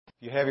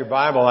If you have your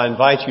Bible, I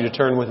invite you to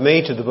turn with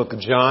me to the book of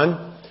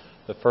John,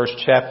 the first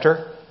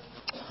chapter.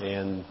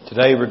 And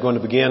today we're going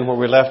to begin where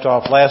we left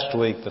off last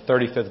week, the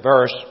 35th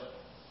verse.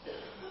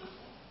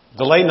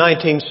 The late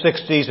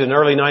 1960s and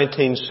early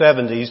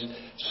 1970s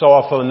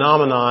saw a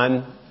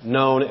phenomenon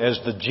known as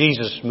the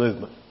Jesus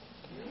movement.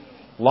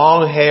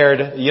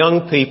 Long-haired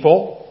young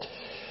people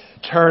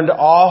turned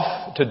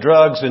off to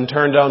drugs and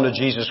turned on to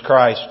Jesus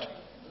Christ.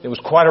 It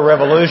was quite a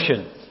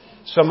revolution.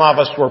 Some of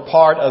us were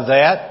part of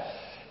that.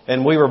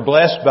 And we were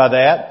blessed by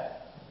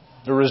that.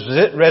 The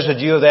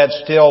residue of that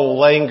still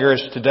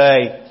lingers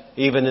today,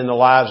 even in the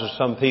lives of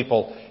some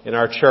people in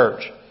our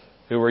church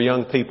who were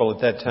young people at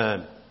that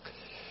time.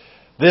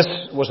 This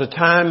was a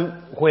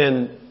time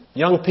when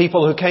young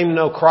people who came to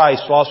know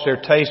Christ lost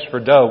their taste for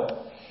dope,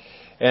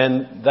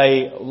 and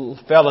they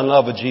fell in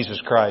love with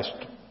Jesus Christ.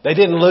 They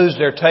didn't lose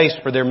their taste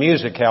for their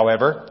music,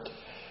 however.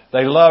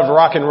 They loved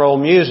rock and roll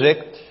music.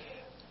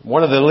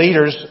 One of the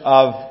leaders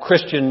of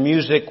Christian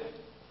music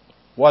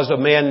was a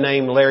man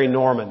named Larry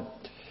Norman.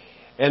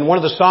 And one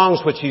of the songs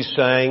which he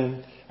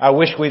sang, I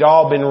Wish We'd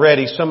All Been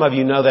Ready. Some of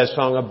you know that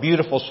song, a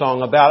beautiful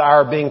song about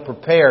our being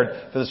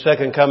prepared for the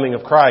second coming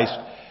of Christ.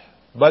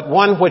 But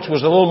one which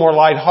was a little more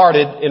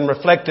lighthearted and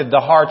reflected the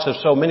hearts of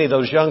so many of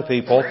those young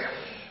people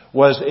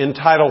was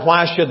entitled,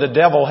 Why Should the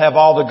Devil Have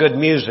All the Good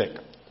Music?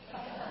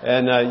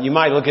 And you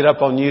might look it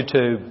up on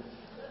YouTube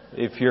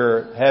if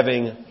you're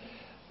having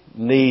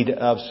need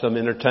of some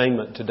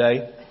entertainment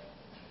today.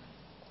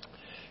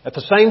 At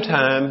the same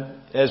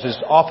time, as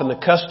is often the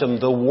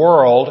custom, the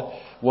world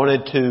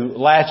wanted to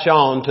latch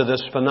on to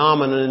this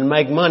phenomenon and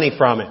make money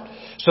from it.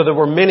 So there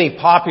were many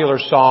popular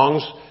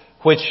songs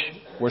which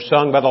were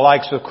sung by the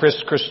likes of Chris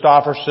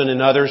Christopherson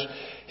and others.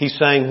 He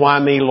sang, Why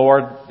Me,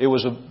 Lord? It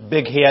was a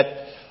big hit.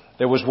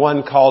 There was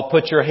one called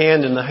Put Your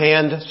Hand in the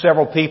Hand.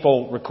 Several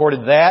people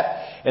recorded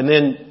that. And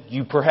then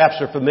you perhaps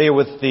are familiar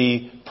with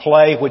the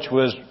play which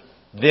was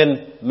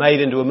then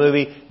made into a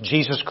movie,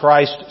 Jesus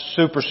Christ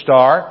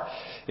Superstar.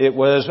 It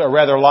was a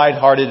rather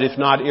lighthearted, if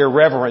not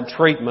irreverent,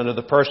 treatment of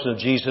the person of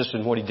Jesus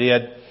and what He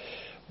did.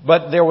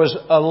 But there was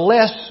a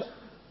less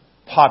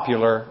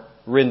popular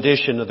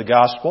rendition of the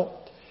gospel,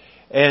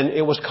 and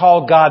it was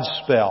called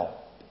Godspell.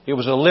 It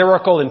was a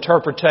lyrical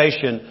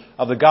interpretation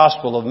of the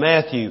Gospel of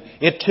Matthew.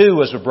 It too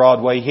was a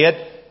Broadway hit,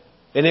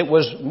 and it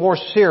was more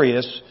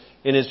serious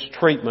in its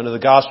treatment of the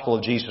Gospel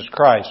of Jesus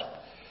Christ.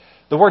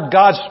 The word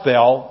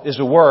Godspell is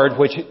a word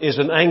which is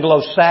an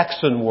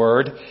Anglo-Saxon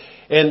word,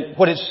 and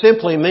what it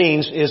simply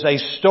means is a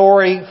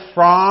story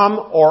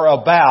from or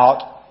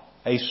about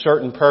a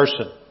certain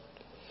person.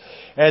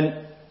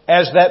 And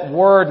as that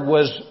word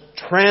was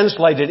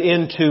translated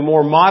into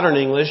more modern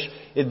English,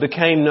 it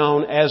became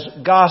known as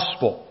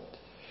gospel.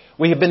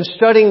 We have been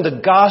studying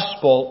the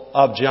Gospel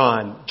of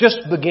John, just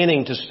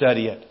beginning to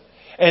study it.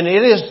 And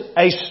it is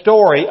a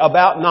story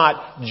about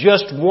not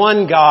just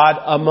one God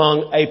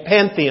among a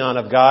pantheon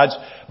of gods,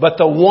 but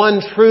the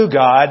one true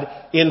God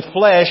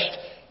enfleshed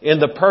in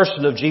the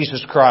person of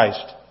Jesus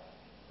Christ.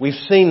 We've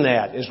seen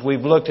that as we've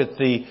looked at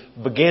the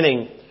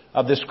beginning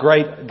of this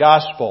great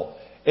gospel.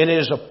 It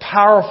is a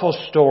powerful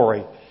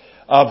story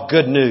of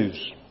good news.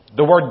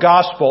 The word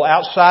gospel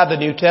outside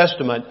the New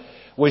Testament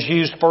was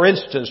used, for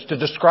instance, to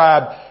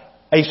describe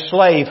a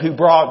slave who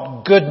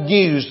brought good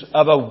news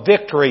of a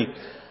victory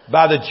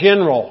by the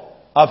general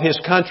of his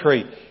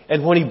country.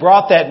 And when he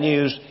brought that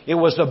news, it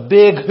was a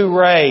big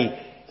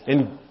hooray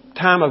and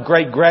time of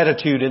great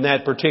gratitude in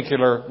that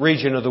particular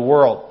region of the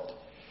world.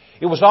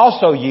 It was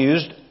also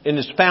used, and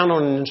is found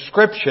on an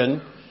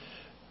inscription,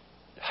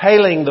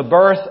 hailing the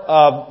birth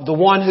of the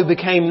one who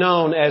became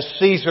known as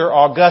Caesar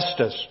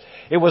Augustus.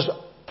 It was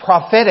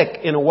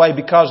prophetic in a way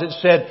because it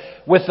said,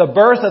 with the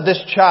birth of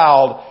this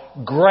child,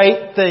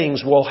 great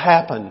things will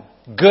happen.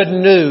 Good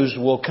news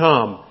will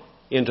come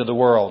into the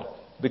world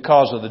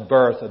because of the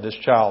birth of this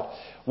child.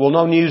 Well,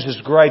 no news is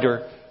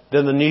greater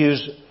than the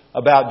news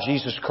about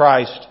Jesus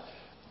Christ.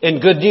 And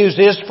good news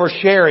is for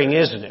sharing,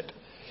 isn't it?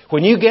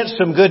 When you get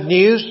some good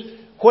news,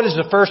 what is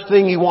the first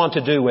thing you want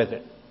to do with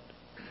it?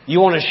 You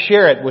want to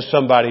share it with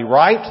somebody,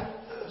 right?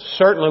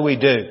 Certainly we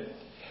do.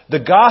 The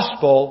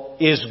gospel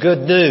is good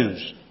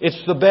news.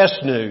 It's the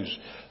best news.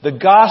 The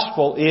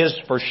gospel is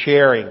for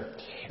sharing.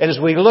 And as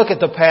we look at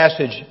the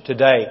passage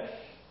today,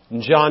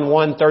 in John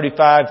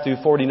 1:35 through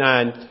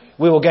 49,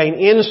 we will gain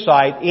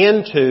insight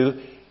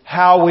into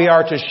how we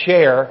are to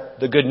share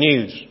the good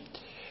news.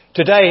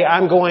 Today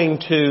I'm going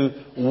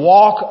to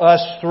walk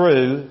us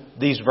through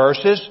these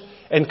verses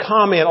and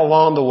comment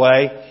along the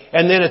way.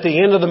 And then at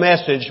the end of the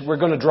message, we're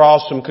going to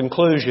draw some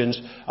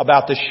conclusions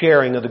about the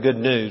sharing of the good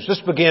news.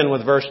 Let's begin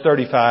with verse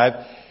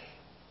 35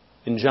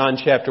 in John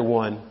chapter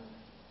 1.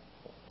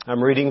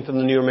 I'm reading from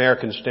the New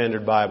American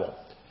Standard Bible.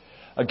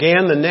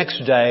 Again, the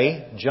next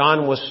day,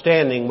 John was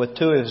standing with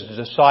two of his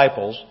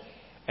disciples,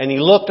 and he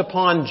looked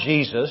upon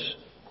Jesus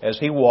as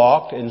he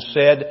walked and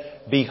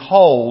said,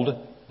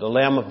 Behold, the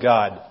Lamb of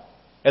God.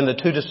 And the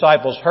two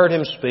disciples heard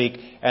him speak,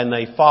 and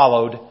they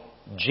followed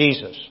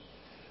Jesus.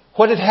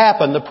 What had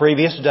happened the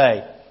previous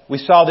day? We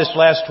saw this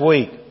last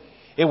week.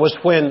 It was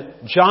when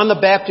John the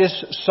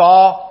Baptist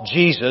saw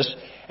Jesus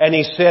and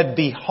he said,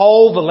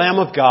 "Behold the Lamb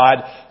of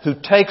God who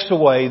takes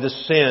away the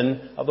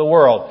sin of the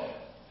world."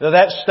 Now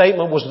that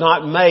statement was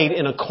not made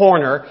in a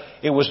corner.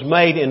 It was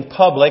made in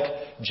public.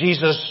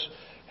 Jesus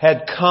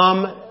had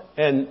come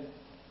and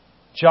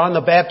John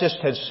the Baptist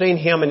had seen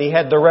him and he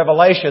had the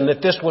revelation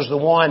that this was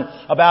the one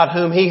about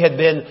whom he had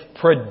been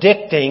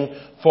predicting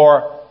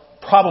for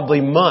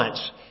probably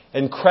months.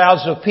 And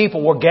crowds of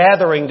people were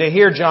gathering to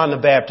hear John the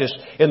Baptist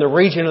in the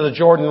region of the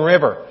Jordan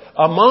River.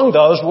 Among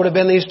those would have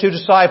been these two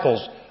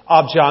disciples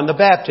of John the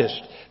Baptist.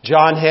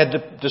 John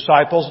had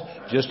disciples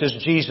just as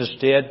Jesus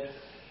did.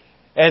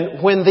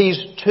 And when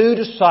these two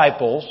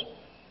disciples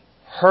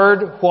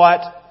heard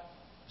what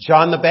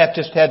John the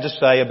Baptist had to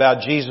say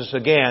about Jesus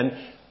again,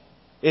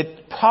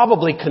 it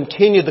probably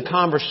continued the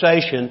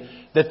conversation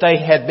that they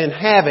had been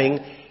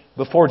having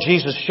before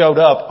Jesus showed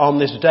up on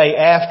this day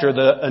after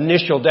the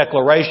initial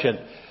declaration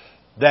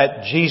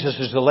that Jesus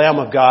is the Lamb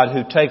of God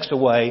who takes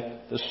away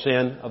the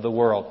sin of the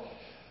world.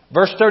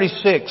 Verse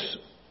 36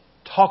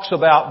 talks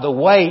about the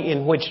way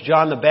in which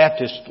John the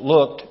Baptist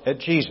looked at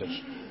Jesus.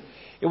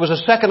 It was a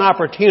second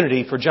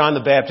opportunity for John the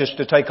Baptist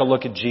to take a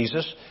look at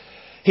Jesus.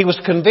 He was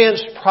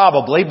convinced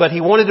probably, but he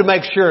wanted to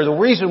make sure. The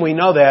reason we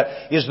know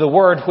that is the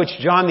word which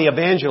John the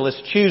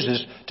Evangelist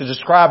chooses to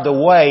describe the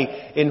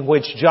way in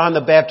which John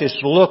the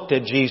Baptist looked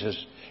at Jesus.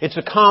 It's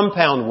a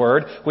compound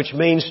word which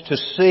means to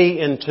see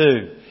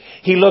into.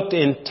 He looked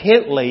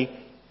intently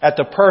at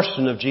the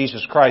person of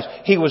Jesus Christ.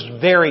 He was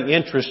very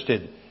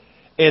interested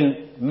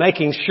in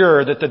making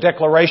sure that the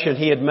declaration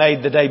he had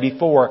made the day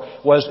before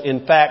was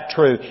in fact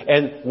true.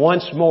 And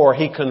once more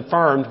he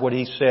confirmed what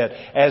he said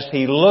as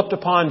he looked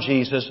upon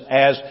Jesus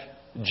as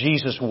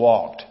Jesus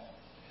walked.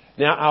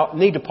 Now I'll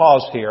need to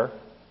pause here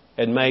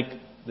and make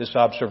this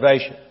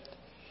observation.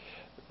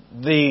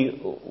 The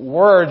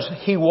words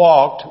 "he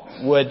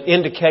walked" would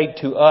indicate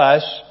to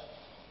us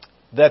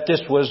that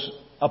this was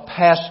a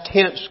past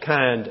tense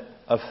kind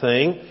of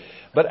thing,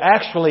 but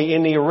actually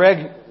in the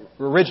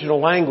original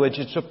language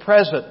it's a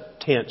present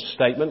tense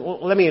statement. Well,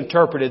 let me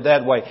interpret it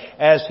that way.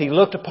 As he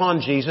looked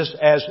upon Jesus,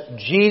 as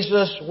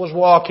Jesus was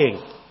walking.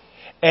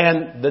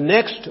 And the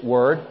next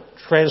word,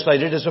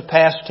 translated as a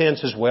past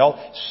tense as well,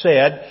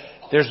 said.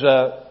 There's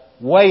a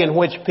way in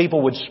which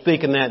people would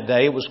speak in that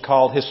day. It was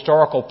called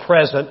historical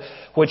present,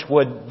 which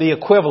would be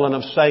equivalent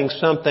of saying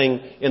something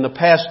in the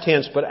past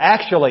tense, but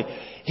actually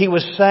he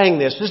was saying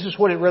this. This is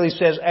what it really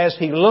says. As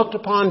he looked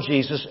upon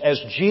Jesus, as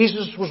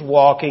Jesus was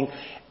walking,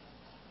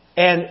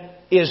 and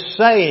is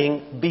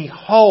saying,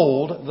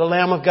 "Behold the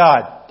Lamb of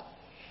God."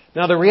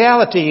 Now the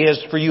reality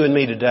is for you and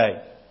me today,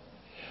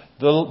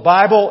 the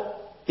Bible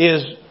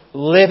is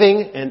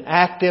living and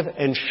active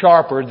and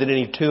sharper than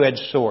any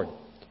two-edged sword.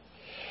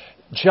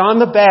 John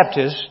the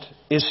Baptist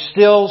is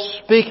still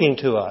speaking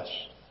to us.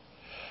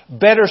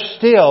 Better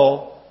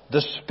still,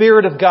 the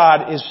Spirit of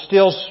God is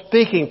still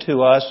speaking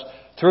to us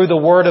through the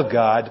Word of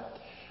God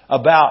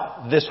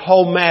about this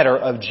whole matter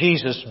of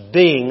Jesus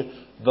being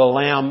the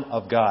Lamb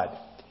of God.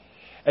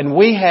 And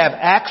we have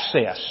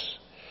access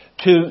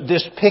to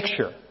this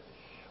picture.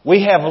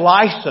 We have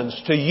license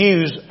to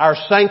use our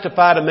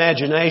sanctified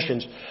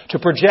imaginations to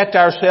project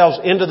ourselves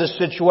into the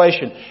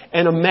situation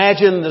and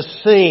imagine the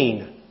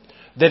scene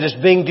that is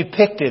being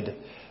depicted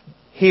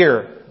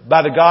here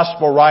by the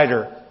Gospel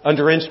writer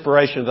under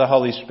inspiration of the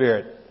Holy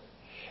Spirit.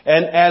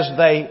 And as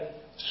they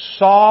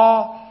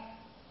saw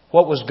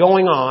what was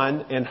going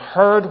on and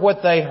heard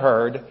what they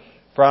heard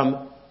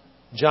from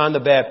John the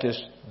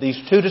Baptist, these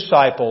two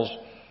disciples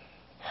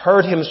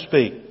heard him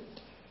speak.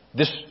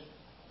 This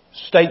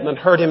statement,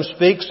 "heard him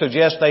speak,"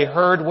 suggests they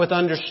heard with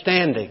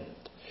understanding.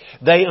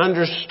 They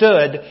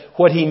understood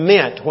what he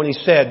meant when he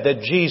said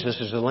that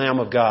Jesus is the Lamb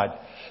of God.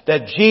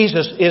 That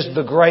Jesus is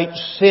the great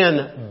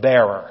sin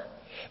bearer.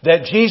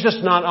 That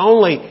Jesus not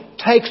only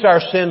takes our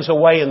sins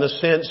away in the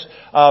sense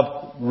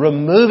of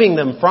removing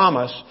them from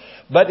us,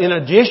 but in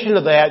addition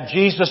to that,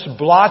 Jesus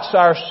blots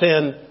our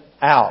sin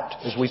out,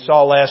 as we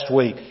saw last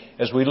week,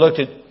 as we looked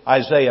at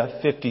Isaiah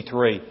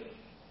 53.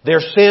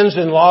 Their sins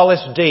and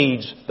lawless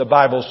deeds, the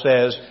Bible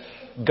says,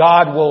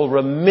 God will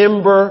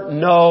remember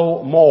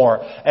no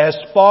more. As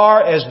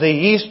far as the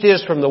east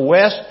is from the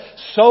west,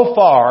 so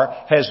far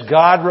has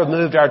God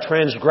removed our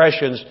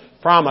transgressions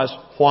from us.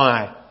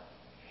 Why?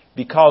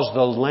 Because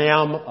the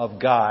Lamb of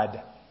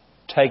God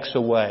takes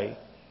away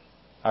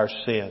our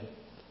sin.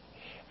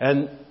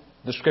 And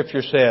the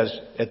Scripture says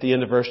at the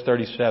end of verse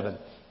 37,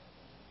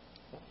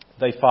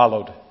 they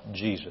followed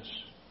Jesus.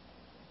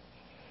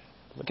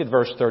 Look at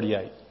verse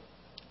 38.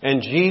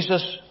 And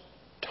Jesus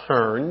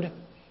turned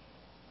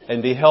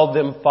and beheld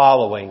them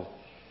following.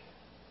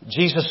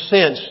 Jesus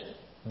sensed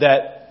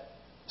that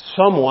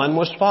someone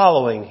was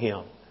following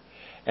him.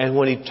 And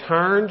when he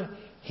turned,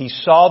 he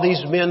saw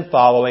these men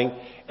following.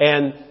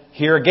 And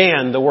here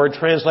again, the word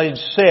translated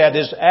 "said"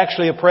 is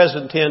actually a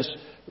present tense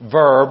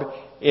verb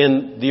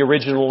in the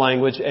original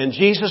language. And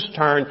Jesus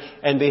turned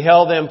and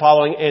beheld them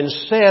following and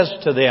says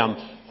to them,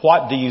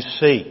 "What do you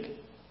seek?"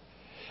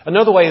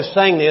 Another way of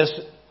saying this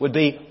would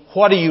be,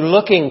 "What are you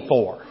looking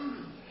for?"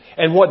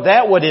 And what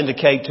that would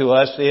indicate to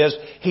us is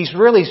He's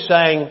really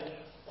saying,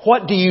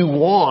 what do you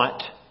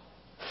want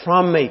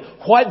from me?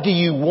 What do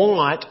you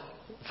want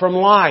from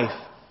life?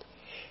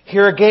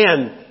 Here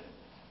again,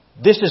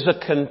 this is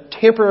a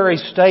contemporary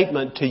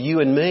statement to you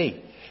and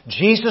me.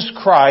 Jesus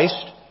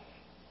Christ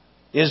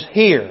is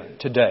here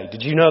today.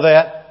 Did you know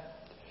that?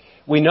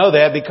 We know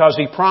that because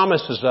He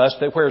promises us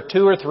that where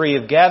 2 or 3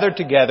 have gathered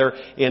together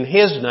in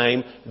His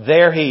name,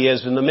 there He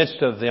is in the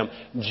midst of them.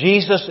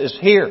 Jesus is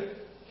here.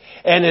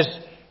 And as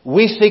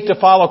we seek to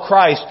follow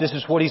Christ, this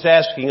is what He's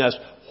asking us.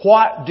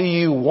 What do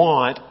you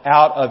want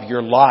out of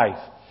your life?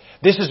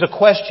 This is a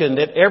question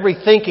that every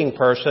thinking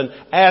person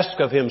asks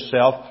of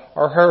himself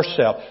or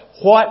herself.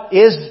 What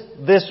is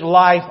this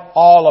life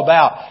all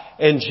about?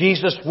 And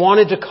Jesus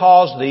wanted to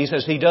cause these,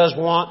 as He does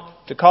want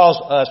to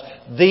cause us,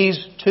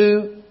 these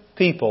 2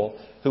 people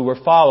who were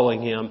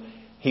following Him,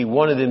 He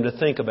wanted them to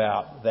think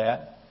about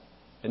that.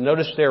 And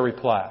notice their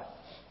reply.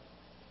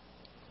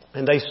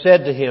 And they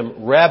said to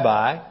Him,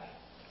 Rabbi,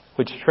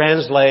 which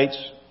translates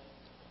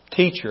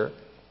teacher,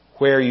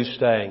 where are you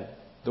staying?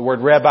 The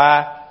word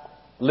rabbi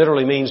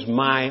literally means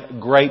my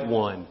great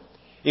one.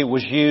 It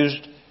was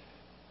used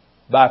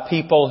by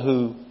people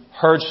who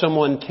heard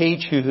someone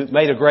teach who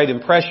made a great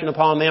impression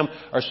upon them,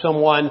 or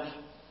someone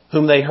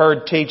whom they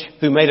heard teach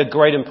who made a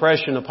great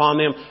impression upon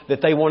them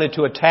that they wanted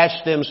to attach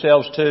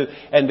themselves to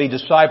and be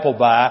discipled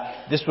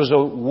by. This was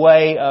a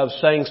way of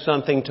saying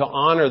something to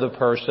honor the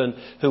person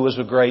who was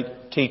a great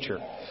teacher.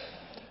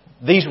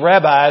 These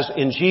rabbis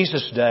in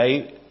Jesus'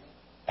 day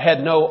had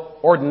no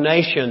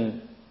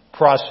ordination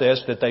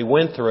process that they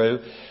went through.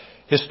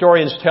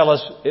 Historians tell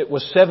us it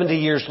was 70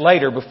 years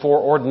later before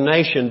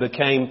ordination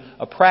became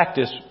a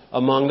practice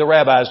among the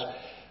rabbis.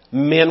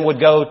 Men would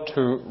go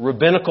to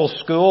rabbinical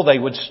school, they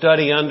would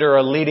study under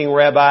a leading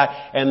rabbi,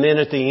 and then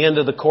at the end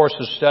of the course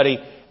of study,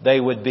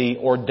 they would be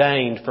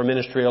ordained for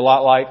ministry, a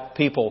lot like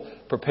people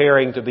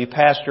preparing to be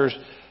pastors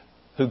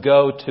who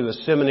go to a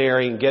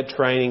seminary and get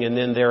training and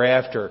then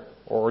thereafter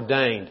are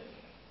ordained.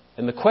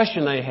 And the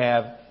question they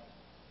have,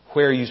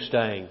 where are you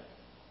staying?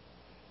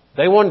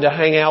 They wanted to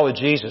hang out with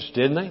Jesus,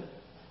 didn't they?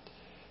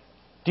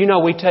 Do you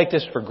know we take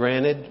this for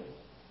granted?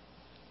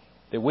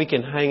 That we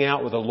can hang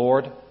out with the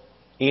Lord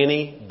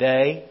any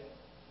day,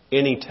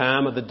 any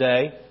time of the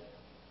day.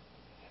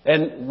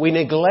 And we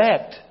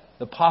neglect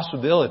the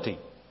possibility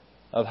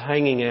of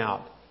hanging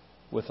out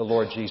with the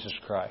Lord Jesus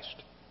Christ.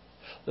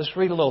 Let's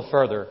read a little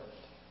further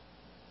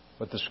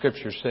what the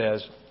Scripture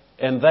says.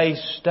 And they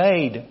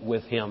stayed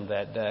with Him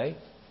that day,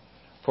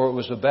 for it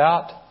was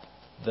about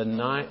the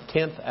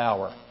 10th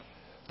hour.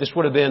 This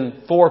would have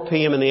been 4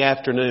 p.m. in the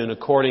afternoon,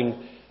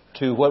 according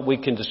to what we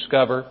can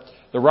discover.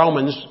 The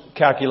Romans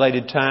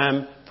calculated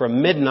time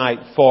from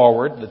midnight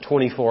forward, the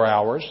 24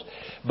 hours.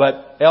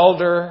 But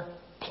Elder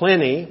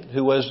Pliny,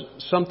 who was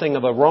something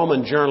of a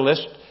Roman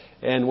journalist,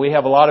 and we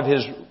have a lot of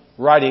his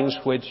writings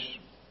which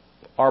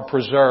are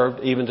preserved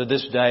even to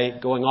this day,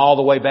 going all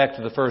the way back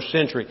to the 1st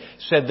century,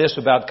 said this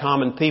about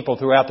common people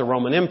throughout the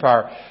Roman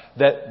Empire,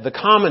 that the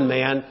common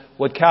man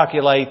would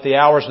calculate the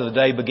hours of the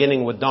day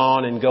beginning with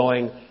dawn and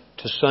going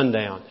to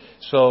sundown.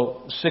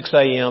 So 6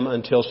 a.m.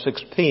 until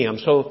 6 p.m.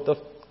 So the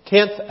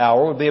 10th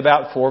hour would be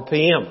about 4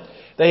 p.m.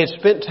 They had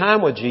spent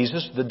time with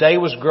Jesus. The day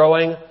was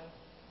growing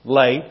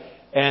late.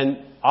 And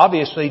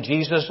obviously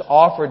Jesus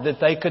offered that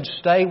they could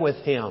stay with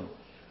Him.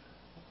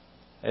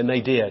 And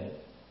they did.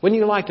 Wouldn't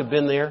you like to have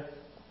been there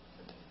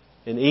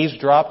and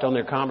eavesdropped on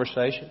their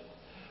conversation?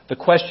 The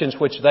questions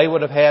which they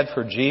would have had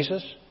for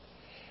Jesus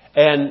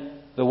and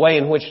the way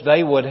in which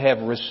they would have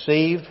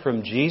received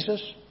from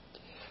Jesus.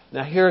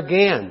 Now here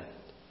again,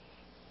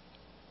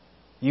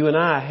 you and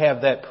I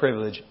have that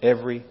privilege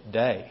every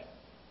day.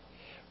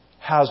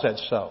 How's that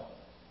so?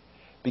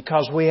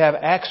 Because we have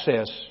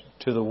access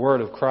to the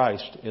Word of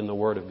Christ in the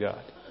Word of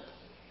God.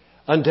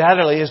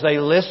 Undoubtedly, as they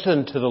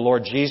listened to the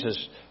Lord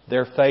Jesus,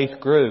 their faith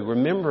grew.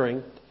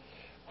 Remembering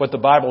what the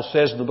Bible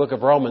says in the book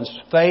of Romans,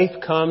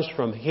 faith comes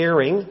from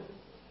hearing,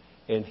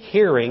 and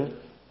hearing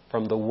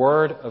from the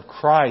Word of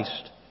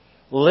Christ.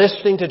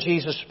 Listening to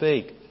Jesus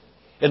speak.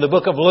 In the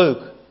book of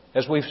Luke,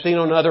 as we've seen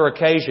on other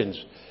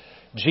occasions,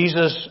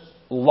 Jesus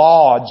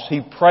lauds, He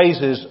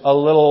praises a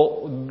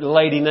little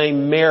lady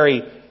named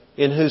Mary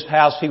in whose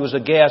house He was a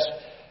guest.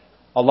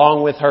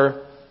 Along with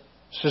her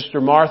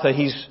sister Martha,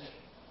 He's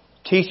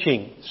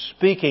teaching,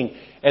 speaking.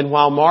 And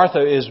while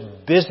Martha is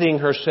busying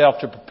herself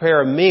to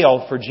prepare a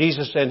meal for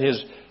Jesus and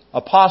His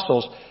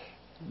apostles,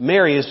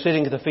 Mary is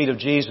sitting at the feet of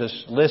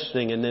Jesus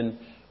listening. And then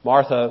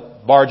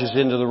Martha barges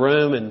into the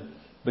room and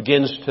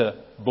begins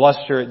to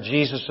bluster at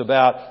Jesus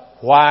about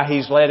why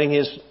He's letting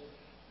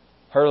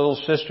her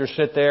little sister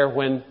sit there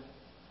when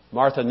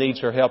Martha needs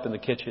her help in the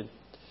kitchen.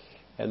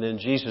 And then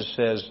Jesus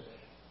says,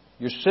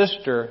 your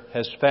sister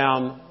has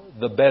found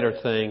the better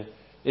thing.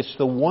 It's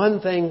the one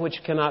thing which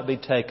cannot be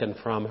taken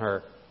from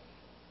her.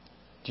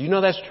 Do you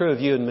know that's true of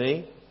you and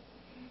me?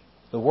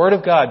 The Word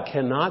of God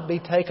cannot be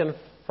taken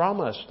from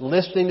us.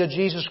 Listening to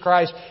Jesus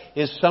Christ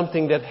is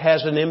something that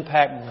has an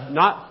impact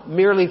not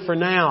merely for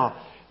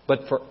now,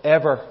 but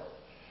forever.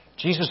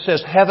 Jesus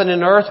says, heaven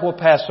and earth will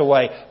pass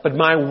away, but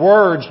my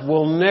words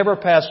will never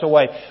pass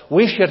away.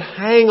 We should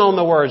hang on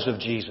the words of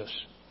Jesus.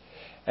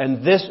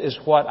 And this is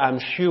what I'm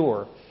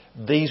sure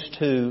these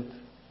two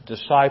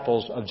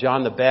disciples of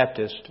John the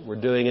Baptist were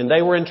doing. And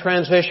they were in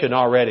transition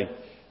already.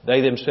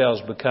 They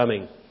themselves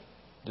becoming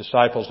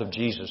disciples of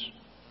Jesus.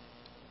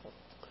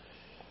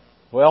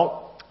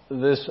 Well,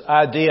 this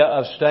idea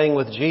of staying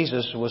with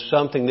Jesus was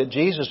something that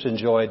Jesus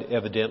enjoyed,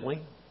 evidently.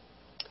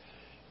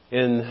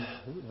 In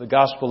the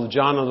Gospel of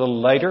John a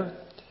little later,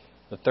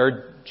 the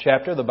 3rd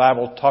chapter, the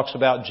Bible talks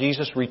about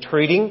Jesus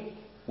retreating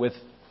with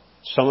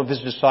some of His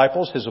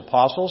disciples, His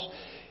apostles.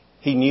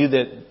 He knew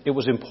that it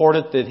was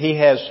important that He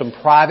has some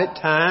private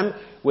time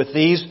with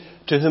these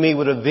to whom He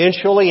would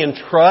eventually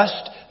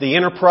entrust the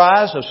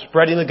enterprise of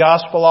spreading the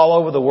gospel all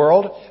over the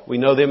world. We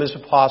know them as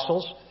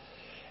apostles.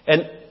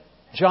 And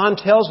John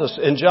tells us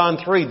in John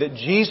 3 that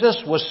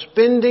Jesus was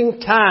spending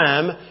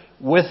time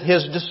with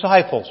His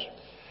disciples.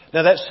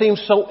 Now that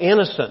seems so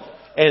innocent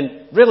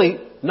and really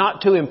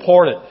not too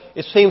important.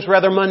 It seems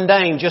rather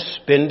mundane, just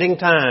spending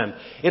time.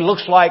 It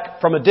looks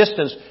like from a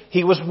distance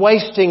He was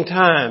wasting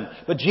time.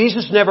 But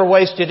Jesus never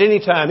wasted any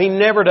time. He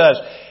never does.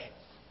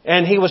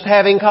 And He was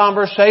having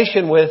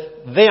conversation with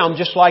them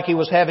just like He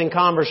was having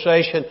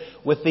conversation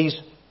with these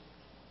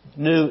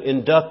new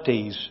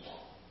inductees.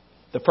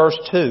 The first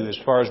two, as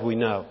far as we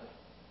know,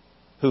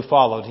 who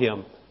followed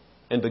Him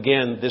and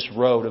began this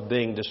road of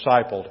being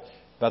discipled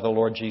by the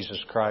Lord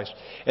Jesus Christ.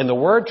 And the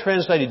word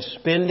translated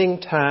spending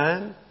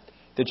time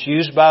that's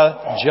used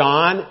by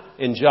John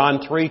in John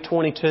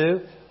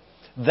 3:22,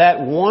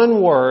 that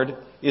one word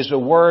is a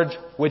word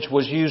which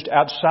was used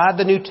outside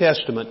the New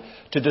Testament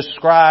to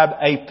describe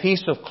a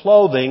piece of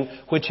clothing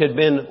which had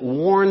been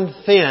worn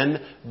thin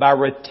by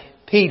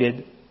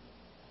repeated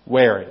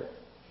wearing.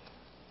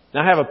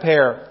 Now I have a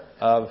pair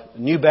of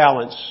New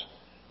Balance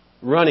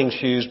running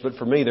shoes, but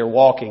for me they're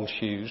walking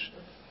shoes.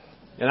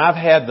 And I've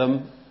had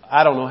them,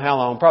 I don't know how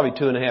long, probably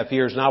 2.5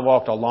 years, and I've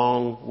walked a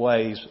long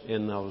ways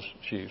in those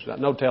shoes.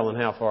 No telling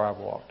how far I've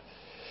walked.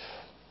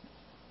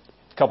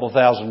 A couple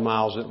thousand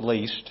miles at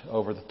least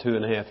over the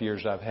 2.5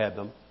 years I've had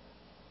them.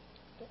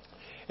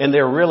 And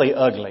they're really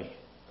ugly.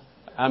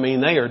 I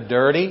mean, they are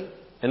dirty,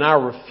 and I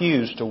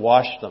refuse to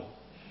wash them.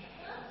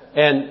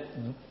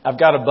 And I've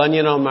got a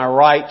bunion on my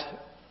right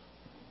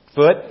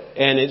foot,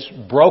 and it's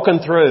broken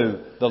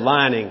through the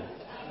lining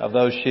of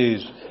those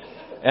shoes.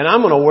 And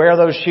I'm going to wear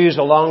those shoes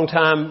a long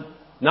time,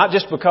 not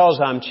just because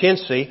I'm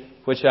chintzy,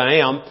 which I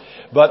am,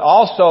 but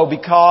also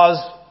because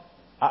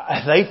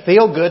they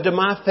feel good to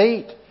my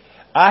feet.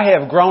 I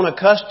have grown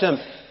accustomed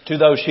to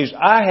those shoes.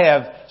 I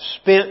have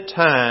spent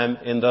time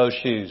in those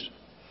shoes.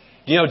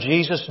 Do you know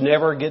Jesus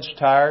never gets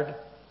tired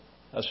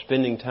of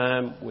spending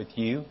time with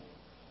you?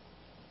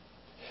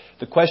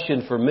 The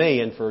question for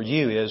me and for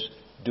you is,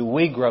 do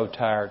we grow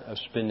tired of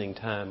spending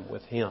time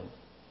with Him?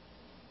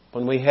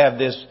 When we have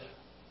this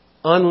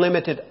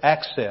unlimited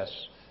access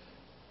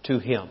to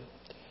Him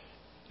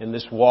in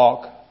this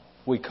walk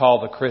we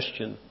call the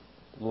Christian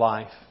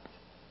life.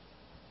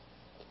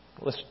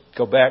 Let's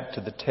go back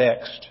to the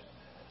text.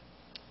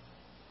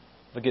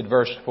 Look at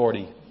verse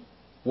 40.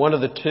 One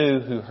of the two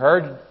who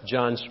heard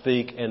John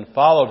speak and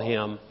followed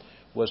Him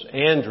was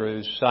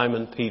Andrew,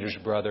 Simon Peter's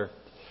brother.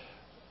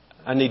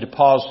 I need to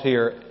pause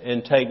here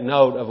and take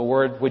note of a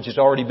word which has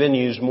already been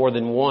used more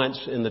than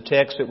once in the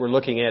text that we're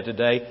looking at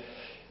today.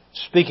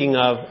 Speaking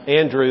of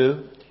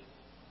Andrew,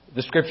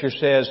 the Scripture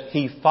says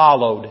he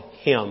followed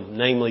Him,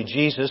 namely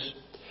Jesus.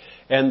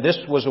 And this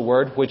was a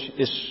word which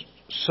is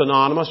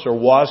synonymous or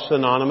was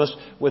synonymous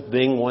with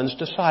being one's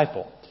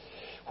disciple.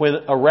 When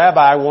a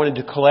rabbi wanted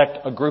to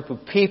collect a group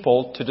of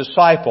people to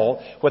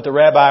disciple, what the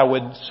rabbi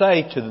would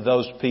say to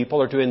those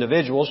people or to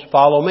individuals,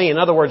 follow me. In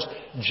other words,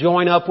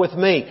 join up with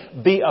me.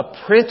 Be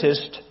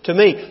apprenticed to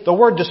me. The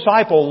word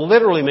disciple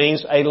literally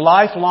means a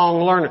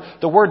lifelong learner.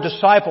 The word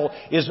disciple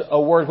is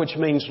a word which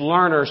means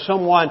learner,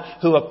 someone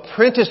who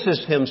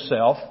apprentices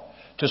himself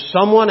to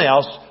someone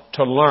else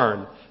to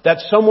learn. That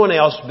someone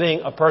else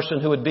being a person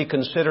who would be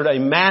considered a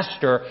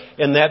master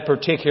in that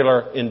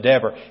particular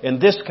endeavor. In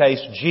this case,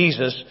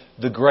 Jesus,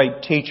 the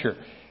great teacher.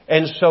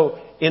 And so,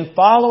 in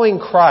following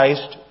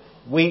Christ,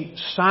 we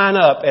sign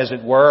up, as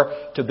it were,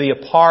 to be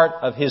a part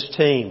of His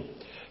team.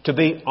 To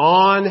be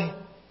on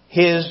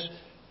His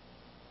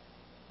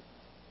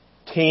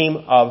team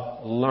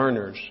of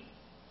learners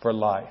for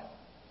life.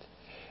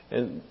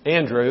 And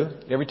Andrew,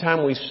 every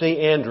time we see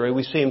Andrew,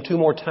 we see him 2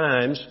 more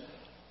times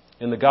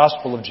in the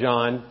Gospel of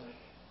John.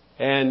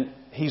 And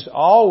he's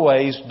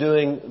always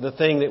doing the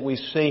thing that we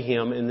see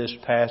him in this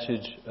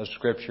passage of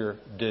Scripture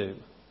do.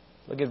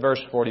 Look at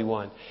verse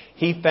 41.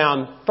 He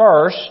found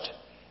first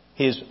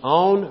his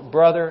own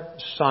brother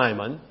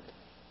Simon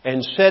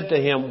and said to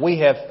him, "We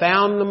have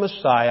found the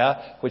Messiah,"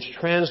 which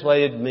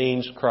translated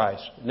means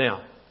Christ.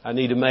 Now, I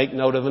need to make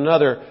note of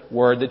another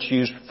word that's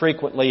used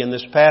frequently in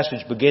this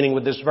passage, beginning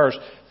with this verse.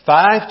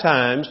 5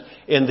 times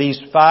in these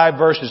 5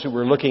 verses that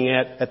we're looking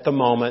at the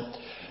moment,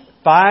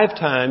 5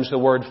 times the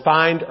word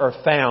find or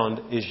found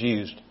is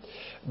used.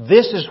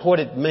 This is what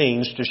it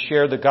means to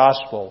share the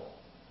gospel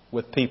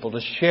with people,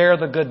 to share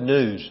the good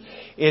news.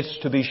 It's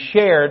to be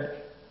shared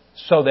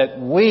so that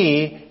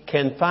we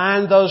can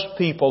find those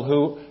people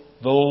who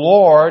the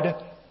Lord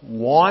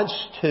wants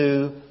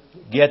to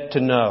get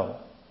to know.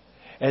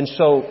 And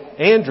so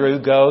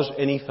Andrew goes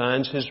and he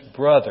finds his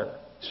brother,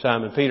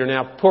 Simon Peter.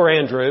 Now, poor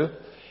Andrew,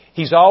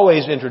 he's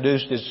always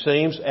introduced, it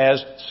seems,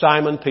 as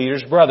Simon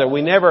Peter's brother.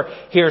 We never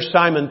hear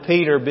Simon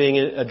Peter being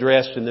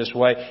addressed in this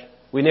way.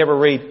 We never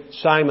read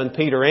Simon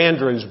Peter,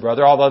 Andrew's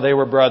brother, although they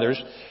were brothers.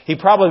 He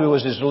probably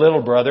was his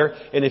little brother.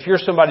 And if you're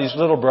somebody's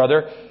little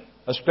brother,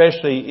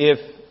 especially if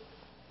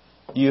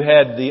you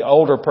had the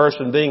older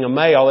person being a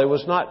male, it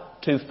was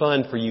not too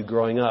fun for you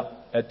growing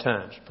up at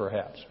times,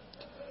 perhaps.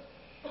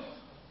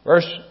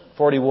 Verse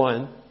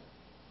 41,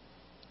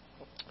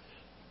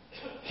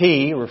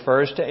 he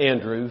refers to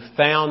Andrew,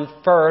 found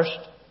first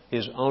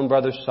his own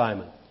brother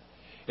Simon.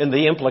 And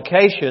the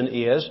implication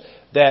is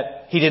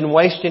that he didn't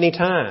waste any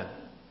time.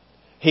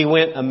 He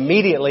went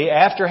immediately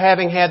after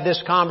having had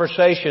this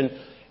conversation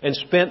and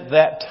spent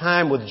that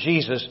time with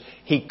Jesus.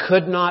 He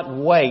could not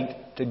wait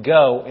to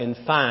go and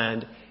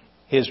find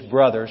his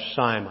brother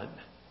Simon.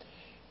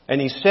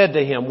 And he said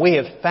to him, "We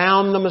have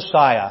found the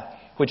Messiah,"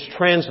 which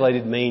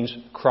translated means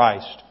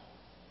Christ.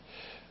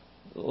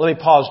 Let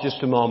me pause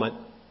just a moment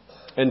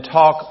and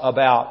talk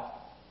about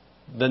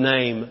the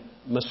name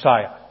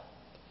Messiah.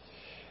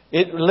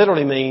 It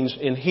literally means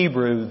in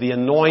Hebrew, the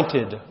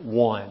anointed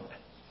one.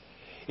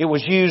 It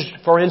was used,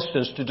 for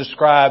instance, to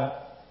describe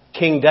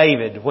King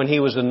David when he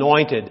was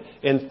anointed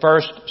in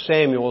 1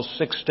 Samuel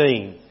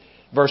 16,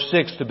 verse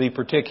 6 to be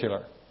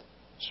particular,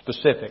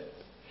 specific.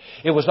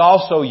 It was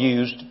also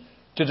used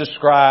to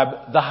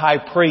describe the high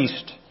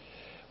priest.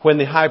 When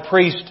the high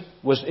priest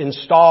was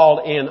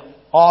installed in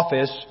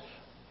office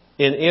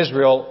in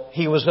Israel,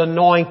 he was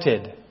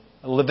anointed.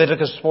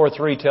 Leviticus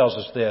 4:3 tells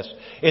us this.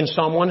 In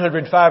Psalm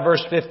 105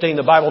 verse 15,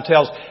 the Bible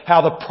tells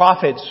how the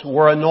prophets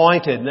were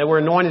anointed. And they were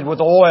anointed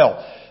with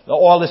oil. The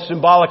oil is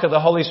symbolic of the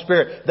Holy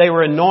Spirit. They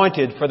were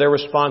anointed for their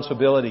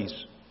responsibilities.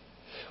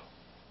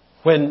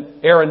 When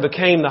Aaron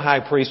became the high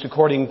priest,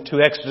 according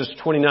to Exodus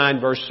 29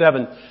 verse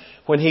 7,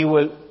 when he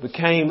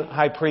became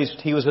high priest,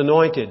 he was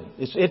anointed.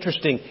 It's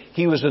interesting.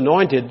 He was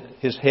anointed.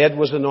 His head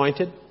was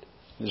anointed.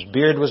 His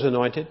beard was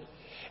anointed.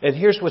 And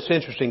here's what's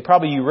interesting.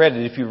 Probably you read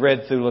it if you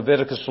read through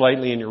Leviticus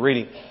lately in your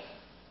reading.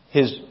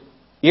 His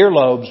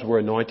earlobes were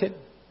anointed.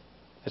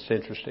 That's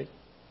interesting.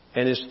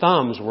 And his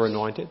thumbs were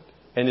anointed.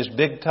 And his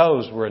big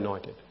toes were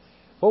anointed.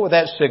 What would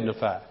that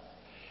signify?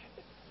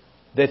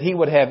 That he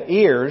would have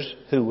ears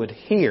who would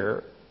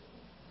hear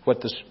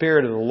what the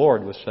Spirit of the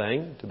Lord was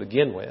saying to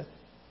begin with.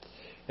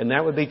 And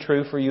that would be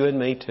true for you and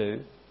me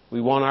too.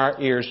 We want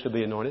our ears to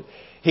be anointed.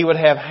 He would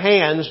have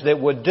hands that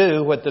would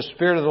do what the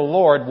Spirit of the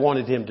Lord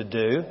wanted him to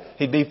do.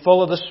 He'd be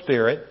full of the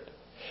Spirit.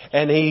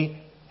 And he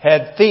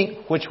had feet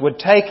which would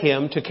take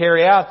him to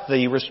carry out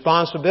the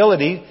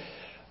responsibility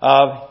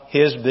of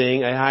his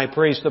being a high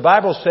priest. The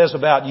Bible says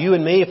about you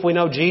and me, if we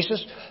know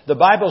Jesus, the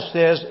Bible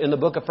says in the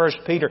book of 1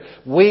 Peter,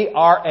 we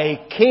are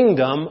a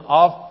kingdom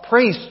of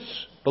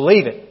priests.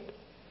 Believe it.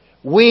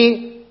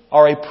 We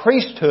are a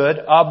priesthood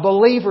of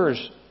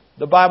believers.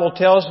 The Bible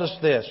tells us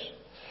this.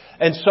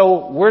 And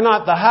so we're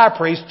not the high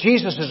priest.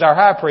 Jesus is our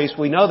high priest.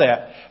 We know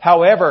that.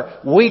 However,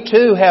 we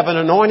too have an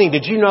anointing.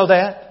 Did you know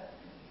that?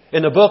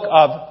 In the book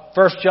of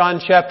 1 John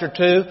chapter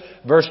 2,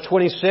 verse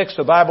 26,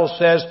 the Bible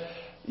says,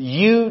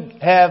 you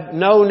have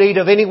no need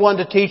of anyone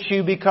to teach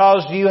you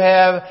because you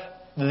have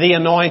the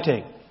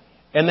anointing.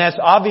 And that's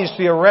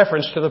obviously a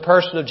reference to the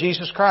person of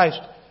Jesus Christ.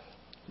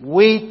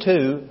 We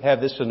too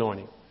have this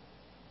anointing.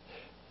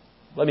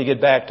 Let me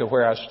get back to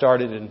where I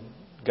started and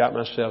got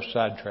myself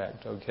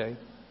sidetracked, okay?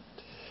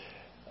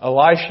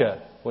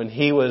 Elisha, when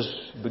he was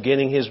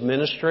beginning his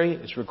ministry,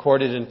 it's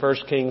recorded in 1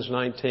 Kings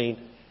 19,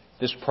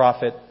 this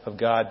prophet of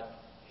God,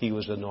 he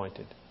was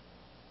anointed.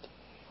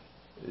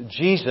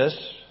 Jesus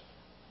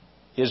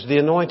is the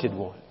anointed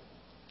one.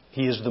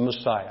 He is the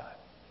Messiah.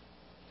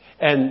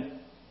 And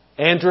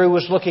Andrew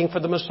was looking for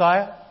the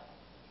Messiah.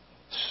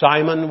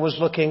 Simon was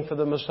looking for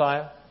the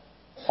Messiah.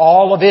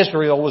 All of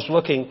Israel was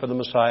looking for the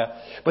Messiah.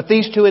 But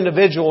these two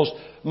individuals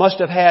must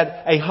have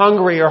had a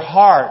hungrier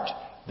heart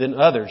than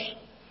others,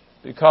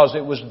 because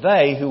it was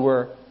they who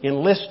were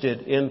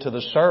enlisted into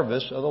the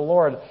service of the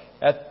Lord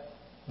at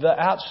the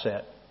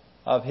outset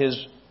of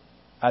His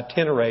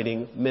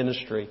itinerating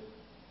ministry.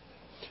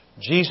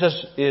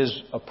 Jesus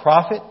is a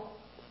prophet,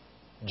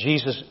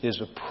 Jesus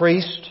is a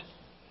priest,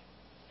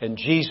 and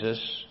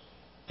Jesus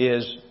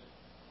is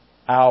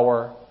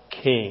our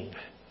King.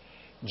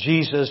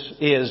 Jesus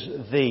is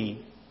the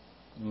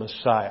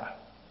Messiah.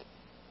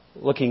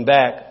 Looking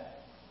back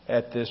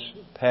at this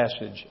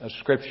passage of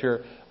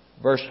Scripture,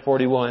 verse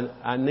 41,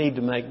 I need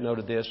to make note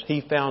of this.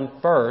 He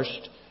found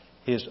first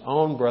his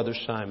own brother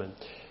Simon.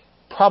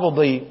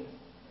 Probably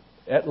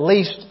at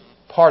least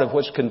part of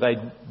what's conveyed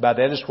by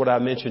that is what I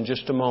mentioned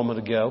just a moment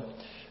ago,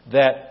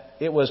 that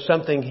it was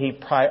something he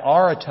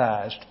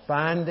prioritized,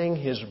 finding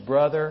his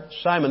brother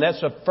Simon. That's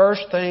the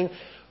first thing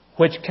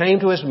which came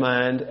to his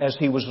mind as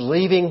he was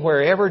leaving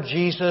wherever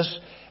Jesus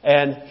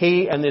And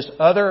he and this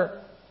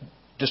other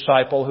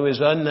disciple who is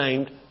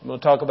unnamed, we'll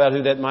talk about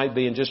who that might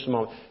be in just a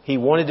moment, he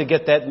wanted to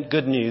get that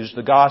good news,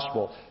 the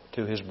gospel,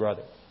 to his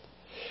brother.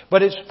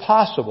 But it's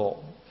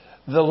possible.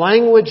 The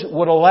language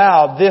would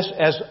allow this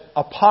as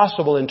a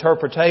possible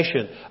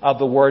interpretation of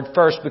the word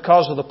first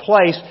because of the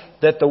place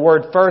that the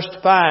word first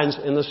finds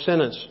in the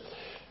sentence.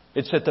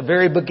 It's at the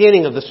very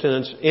beginning of the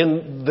sentence.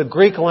 In the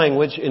Greek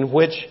language in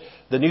which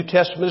the New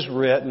Testament is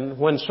written,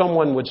 when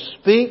someone would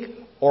speak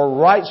or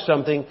write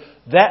something,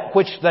 that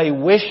which they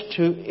wish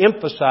to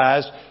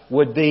emphasize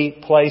would be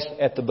placed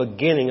at the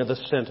beginning of the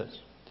sentence.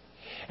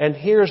 And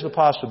here's the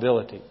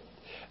possibility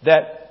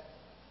that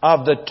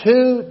of the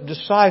two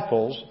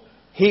disciples,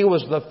 he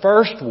was the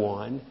first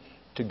one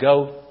to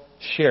go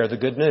share the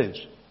good news.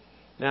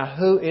 Now,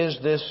 who is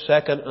this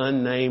second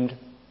unnamed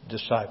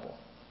disciple?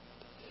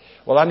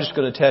 Well, I'm just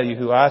going to tell you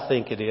who I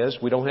think it is.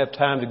 We don't have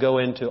time to go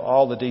into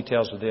all the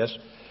details of this,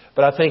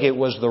 but I think it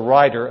was the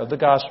writer of the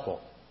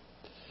Gospel.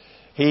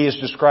 He is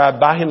described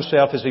by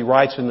himself, as he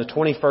writes in the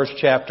 21st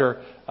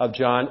chapter of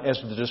John,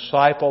 as the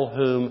disciple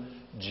whom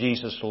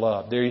Jesus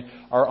loved. There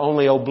are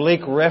only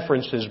oblique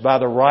references by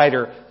the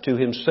writer to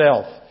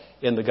himself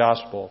in the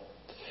Gospel.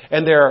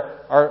 And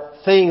there are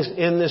things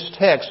in this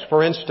text,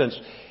 for instance,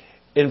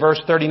 in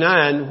verse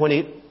 39, when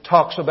he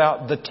talks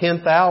about the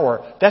 10th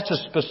hour, that's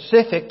a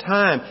specific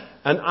time.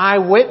 An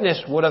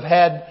eyewitness would have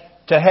had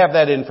to have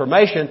that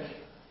information.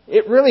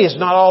 It really is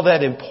not all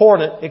that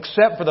important,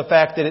 except for the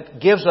fact that it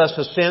gives us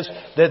a sense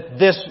that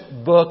this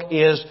book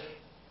is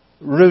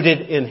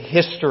rooted in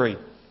history.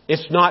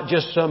 It's not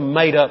just some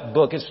made-up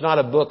book. It's not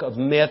a book of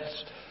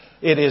myths.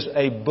 It is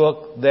a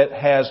book that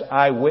has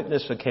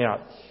eyewitness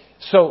account.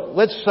 So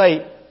let's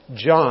say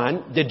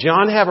John. Did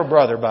John have a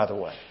brother, by the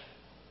way?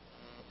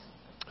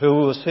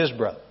 Who was his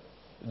brother?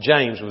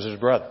 James was his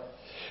brother.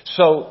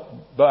 So,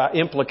 by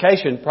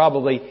implication,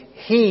 probably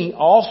he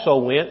also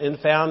went and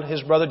found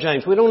his brother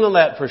James. We don't know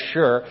that for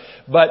sure,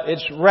 but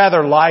it's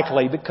rather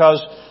likely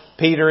because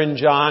Peter and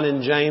John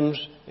and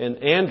James and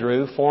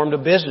Andrew formed a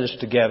business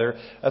together,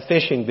 a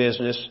fishing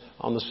business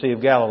on the Sea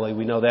of Galilee.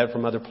 We know that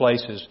from other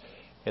places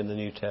in the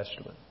New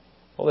Testament.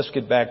 Well, let's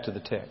get back to the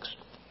text.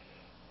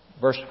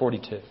 Verse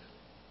 42.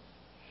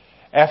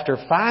 After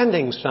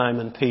finding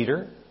Simon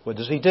Peter, what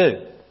does he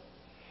do?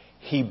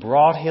 He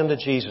brought him to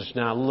Jesus.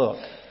 Now look,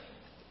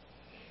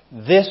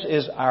 this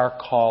is our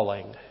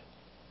calling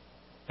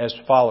as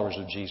followers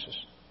of Jesus.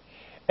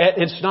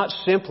 It's not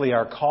simply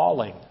our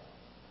calling.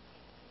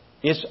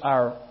 It's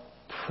our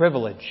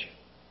privilege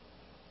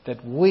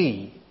that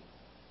we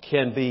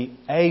can be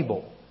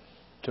able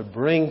to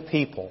bring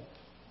people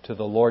to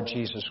the Lord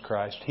Jesus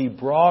Christ. He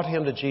brought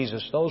him to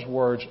Jesus. Those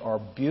words are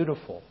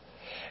beautiful.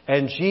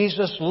 And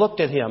Jesus looked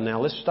at him.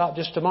 Now let's stop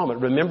just a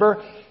moment.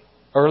 Remember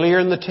earlier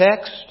in the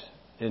text,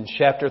 in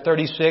chapter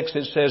 36,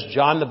 it says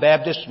John the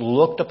Baptist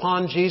looked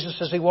upon Jesus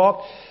as he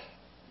walked.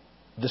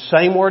 The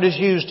same word is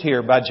used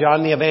here by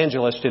John the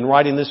Evangelist in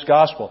writing this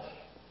gospel.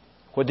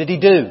 What did he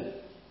do?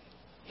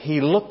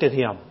 He looked at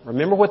him.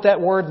 Remember what that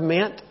word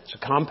meant? It's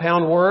a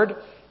compound word.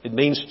 It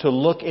means to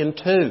look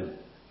into.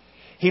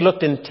 He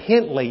looked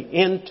intently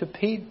into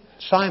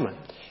Simon.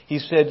 He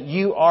said,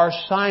 "You are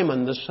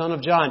Simon, the son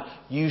of John.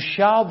 You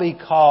shall be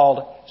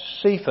called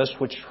Cephas,"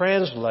 which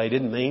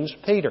translated means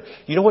Peter.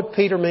 You know what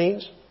Peter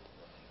means?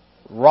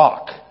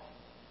 Rock.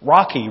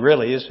 Rocky,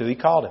 really, is who he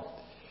called him.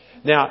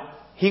 Now,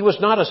 he was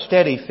not a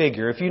steady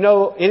figure. If you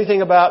know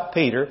anything about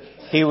Peter,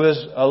 he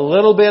was a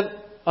little bit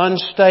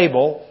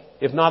unstable,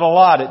 if not a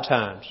lot at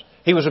times.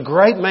 He was a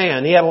great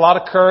man. He had a lot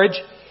of courage.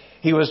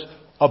 He was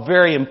a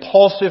very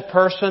impulsive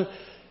person.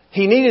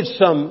 He needed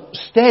some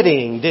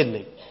steadying, didn't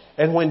he?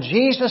 And when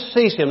Jesus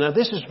sees him, now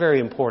this is very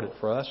important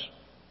for us.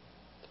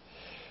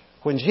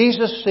 When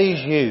Jesus sees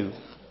you,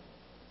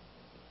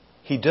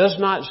 He does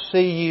not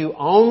see you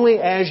only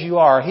as you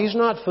are. He's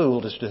not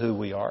fooled as to who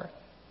we are.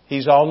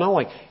 He's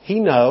all-knowing. He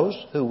knows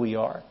who we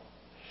are.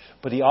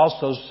 But He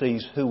also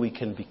sees who we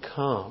can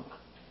become.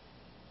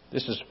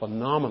 This is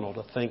phenomenal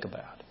to think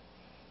about.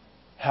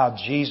 How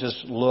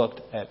Jesus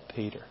looked at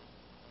Peter.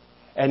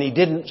 And He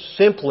didn't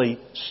simply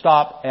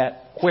stop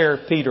at where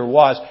Peter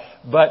was,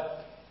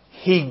 but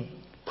He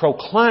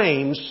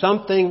proclaims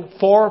something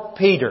for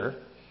Peter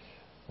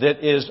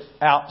that is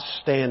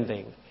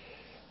outstanding.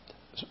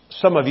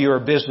 Some of you are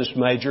business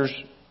majors,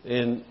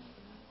 and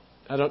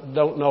I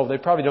don't know, they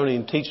probably don't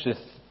even teach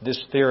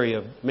this theory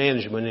of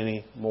management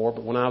anymore,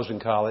 but when I was in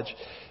college,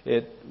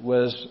 it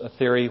was a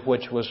theory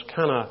which was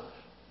kind of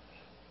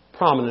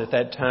prominent at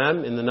that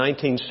time. In the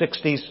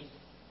 1960s,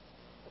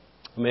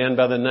 a man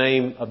by the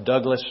name of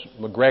Douglas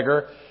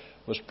McGregor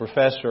was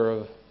professor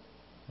of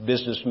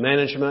business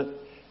management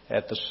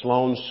at the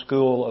Sloan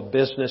School of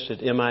Business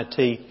at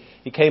MIT.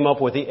 He came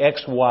up with the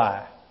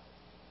XY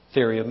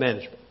theory of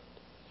management.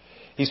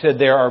 He said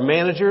there are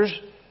managers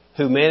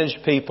who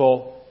manage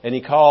people, and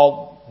he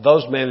called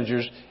those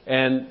managers,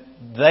 and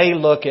they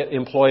look at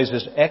employees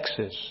as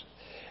X's.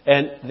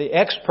 And the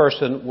X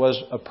person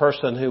was a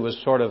person who was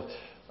sort of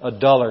a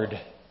dullard,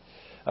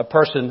 a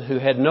person who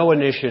had no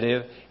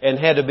initiative and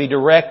had to be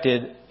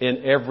directed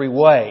in every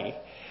way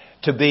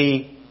to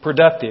be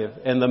productive.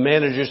 And the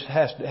managers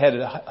had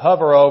to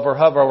hover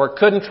over,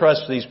 couldn't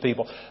trust these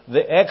people.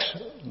 The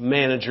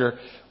ex-manager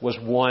was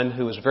one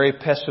who was very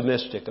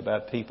pessimistic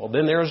about people.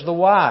 Then there was the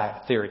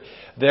Y theory.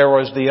 There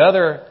was the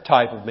other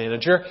type of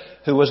manager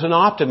who was an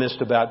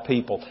optimist about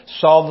people,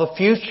 saw the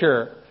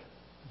future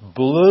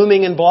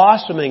blooming and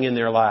blossoming in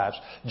their lives.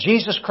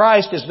 Jesus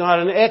Christ is not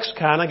an X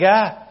kind of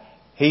guy.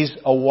 He's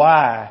a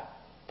Y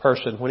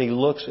person. When He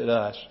looks at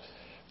us,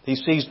 He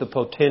sees the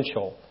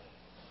potential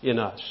in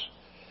us.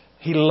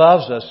 He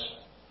loves us.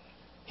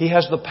 He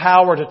has the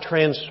power to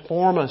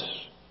transform us.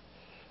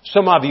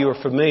 Some of you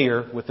are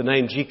familiar with the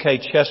name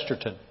G.K.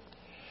 Chesterton.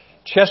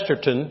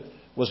 Chesterton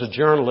was a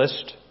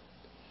journalist.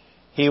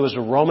 He was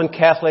a Roman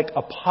Catholic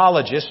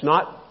apologist,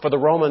 not for the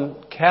Roman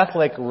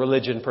Catholic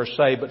religion per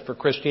se, but for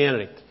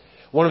Christianity.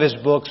 One of his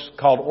books,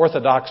 called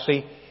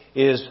Orthodoxy,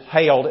 is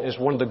hailed as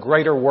one of the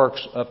greater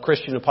works of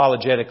Christian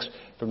apologetics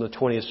from the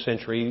 20th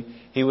century.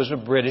 He was a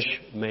British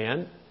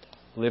man,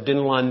 lived in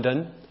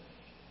London.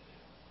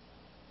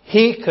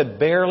 He could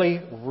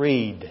barely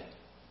read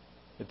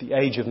at the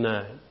age of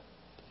 9.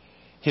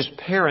 His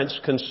parents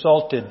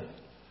consulted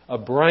a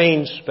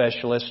brain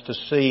specialist to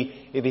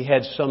see if he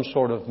had some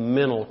sort of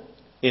mental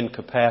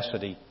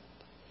incapacity.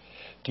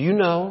 Do you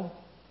know,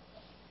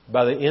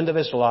 by the end of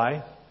his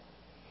life,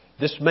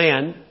 this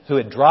man who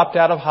had dropped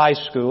out of high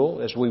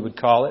school, as we would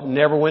call it,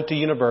 never went to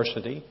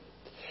university,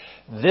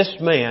 this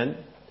man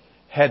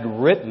had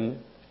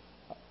written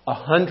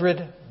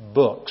 100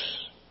 books.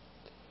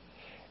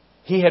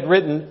 He had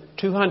written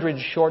 200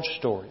 short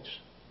stories.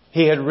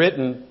 He had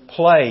written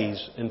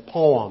plays and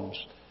poems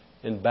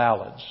and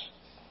ballads.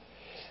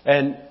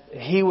 And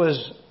he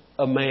was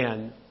a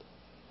man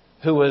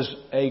who was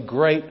a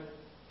great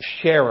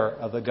sharer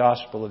of the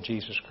gospel of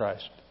Jesus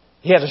Christ.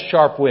 He had a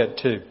sharp wit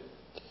too.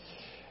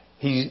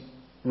 He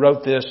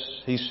wrote this,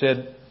 he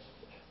said,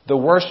 "The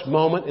worst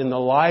moment in the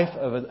life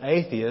of an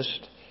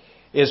atheist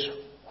is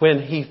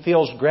when he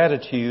feels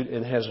gratitude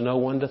and has no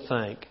one to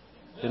thank."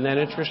 Isn't that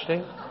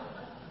interesting?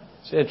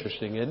 It's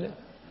interesting, isn't it?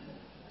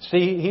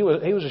 See, he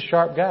was a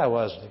sharp guy,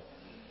 wasn't he?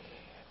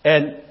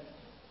 And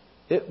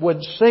it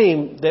would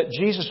seem that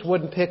Jesus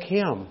wouldn't pick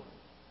him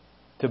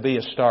to be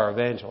a star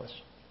evangelist.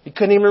 He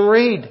couldn't even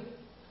read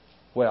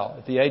well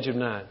at the age of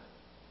 9.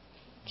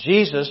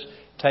 Jesus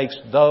takes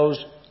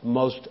those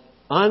most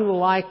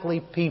unlikely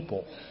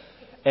people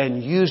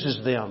and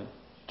uses them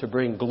to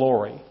bring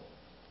glory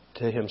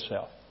to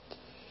Himself.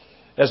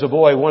 As a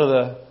boy, one of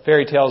the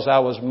fairy tales I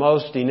was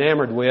most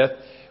enamored with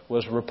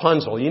was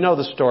Rapunzel. You know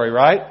the story,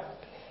 right?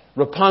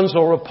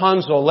 Rapunzel,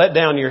 Rapunzel, let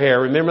down your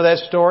hair. Remember that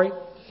story?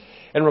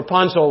 And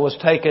Rapunzel was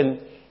taken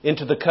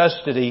into the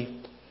custody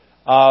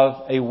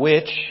of a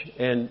witch,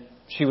 and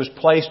she was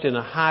placed in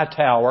a high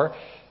tower,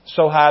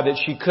 so high that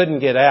she couldn't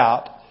get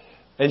out.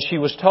 And she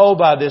was told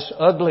by this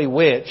ugly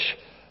witch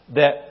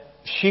that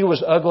she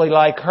was ugly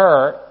like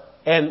her,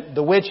 and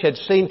the witch had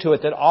seen to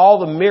it that all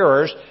the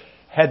mirrors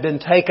had been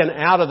taken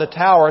out of the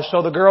tower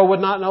so the girl would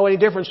not know any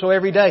difference. So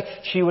every day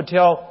she would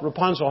tell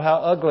Rapunzel how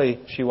ugly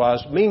she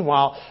was.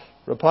 Meanwhile,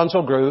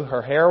 Rapunzel grew,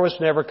 her hair was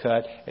never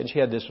cut, and she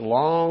had this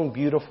long,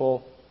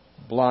 beautiful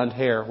blonde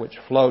hair which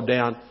flowed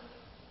down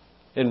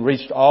and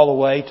reached all the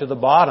way to the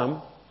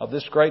bottom of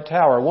this great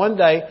tower. One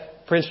day,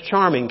 Prince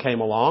Charming came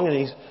along,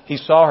 and he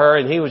saw her,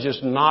 and he was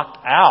just knocked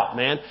out,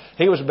 man.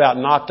 He was about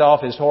knocked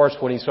off his horse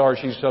when he saw her.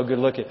 She was so good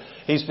looking.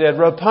 He said,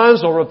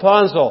 "Rapunzel,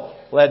 Rapunzel,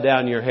 let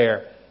down your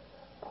hair."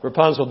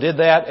 Rapunzel did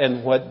that,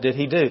 and what did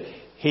he do?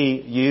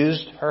 He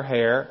used her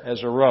hair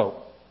as a rope.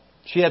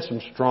 She had some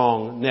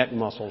strong neck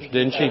muscles,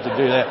 didn't she, to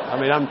do that? I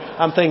mean,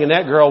 I'm thinking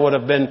that girl would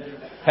have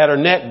had her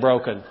neck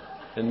broken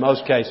in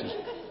most cases.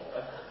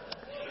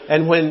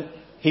 And when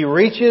he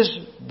reaches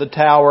the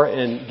tower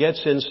and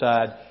gets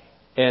inside,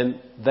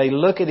 and they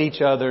look at each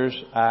other's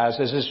eyes,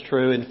 as is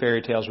true in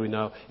fairy tales we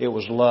know, it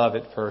was love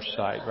at first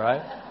sight,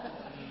 right?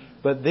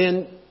 But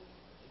then,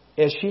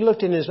 as she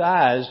looked in his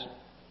eyes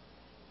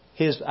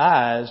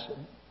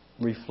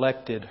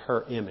reflected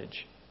her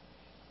image.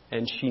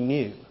 And she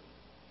knew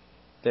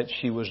that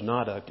she was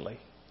not ugly.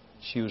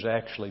 She was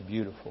actually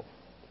beautiful.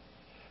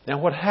 Now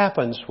what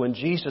happens when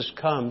Jesus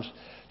comes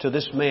to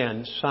this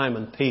man,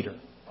 Simon Peter,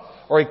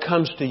 or He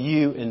comes to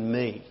you and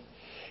me?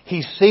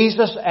 He sees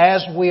us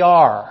as we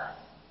are,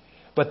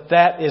 but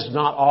that is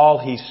not all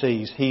He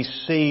sees. He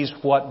sees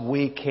what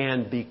we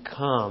can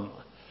become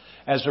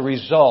as a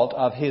result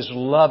of His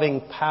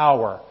loving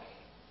power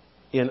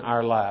in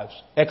our lives,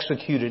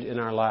 executed in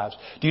our lives.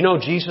 Do you know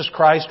Jesus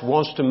Christ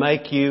wants to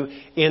make you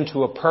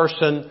into a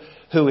person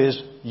who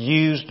is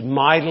used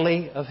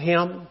mightily of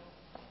Him?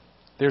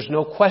 There's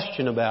no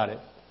question about it.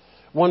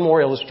 One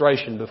more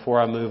illustration before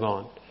I move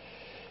on.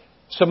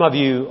 Some of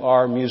you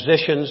are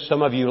musicians.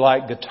 Some of you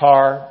like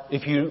guitar.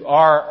 If you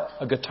are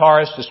a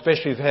guitarist,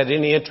 especially if you've had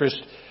any interest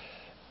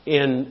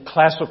in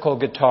classical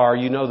guitar,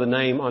 you know the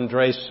name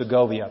Andres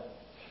Segovia.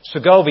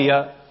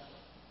 Segovia,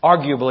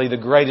 arguably the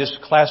greatest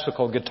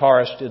classical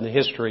guitarist in the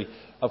history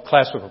of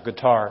classical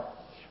guitar.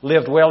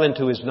 lived well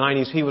into his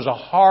 90s. He was a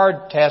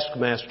hard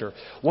taskmaster.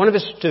 One of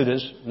his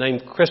students,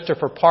 named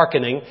Christopher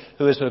Parkening,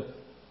 who is a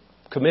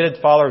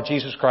committed follower of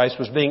Jesus Christ,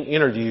 was being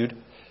interviewed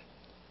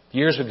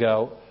years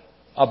ago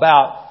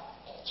about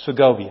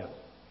Segovia.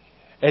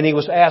 And he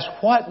was asked,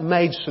 what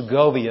made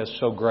Segovia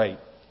so great?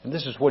 And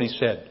this is what he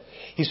said.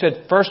 He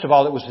said, first of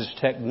all, it was his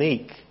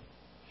technique.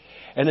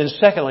 And then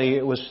secondly,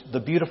 it was the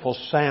beautiful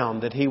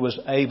sound that he was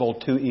able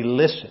to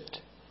elicit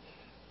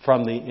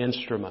from the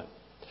instrument.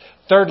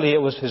 Thirdly,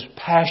 it was his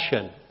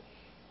passion,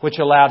 which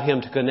allowed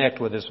him to connect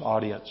with his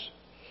audience.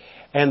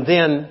 And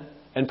then,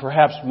 and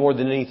perhaps more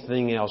than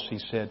anything else, he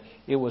said,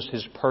 it was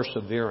his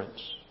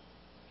perseverance.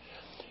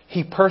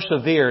 He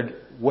persevered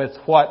with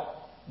what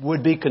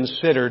would be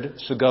considered,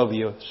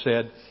 Segovia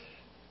said,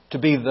 to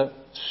be the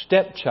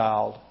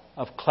stepchild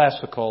of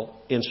classical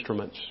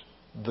instruments,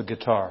 the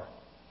guitar.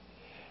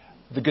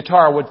 The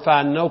guitar would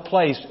find no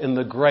place in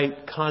the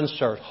great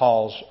concert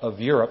halls of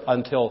Europe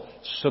until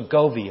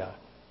Segovia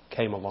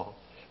came along.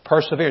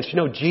 Perseverance. You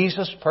know,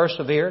 Jesus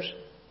perseveres.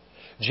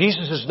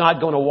 Jesus is not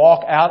going to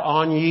walk out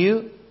on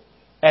you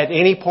at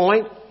any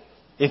point.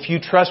 If you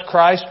trust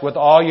Christ with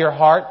all your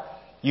heart,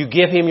 you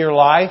give Him your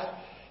life,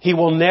 He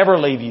will never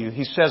leave you.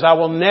 He says, I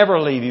will never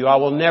leave you. I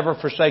will never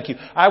forsake you.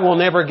 I will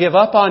never give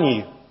up on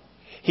you.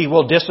 He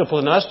will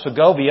discipline us.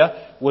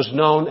 Segovia was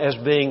known as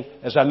being,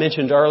 as I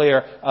mentioned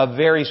earlier, a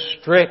very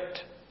strict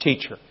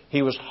teacher.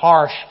 He was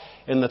harsh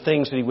in the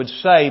things that he would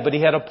say, but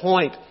he had a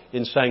point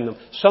in saying them.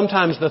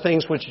 Sometimes the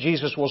things which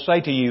Jesus will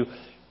say to you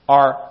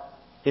are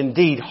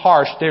indeed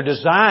harsh. They're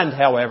designed,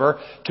 however,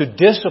 to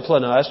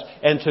discipline us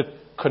and to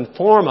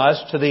conform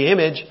us to the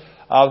image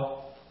of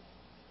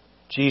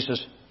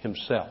Jesus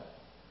Himself.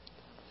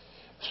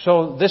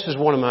 So this is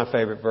one of my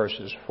favorite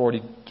verses,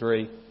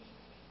 42.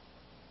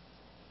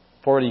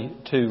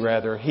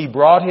 He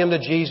brought him to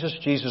Jesus.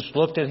 Jesus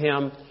looked at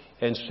him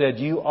and said,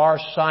 you are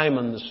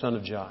Simon the son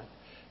of John.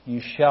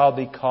 You shall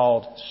be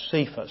called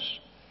Cephas,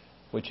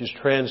 which is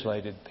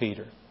translated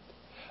Peter.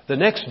 The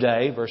next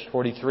day, verse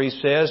 43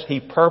 says, he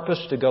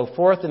purposed to go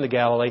forth into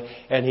Galilee,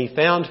 and he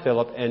found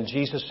Philip, and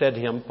Jesus said to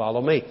him,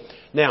 follow me.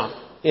 Now,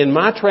 in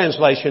my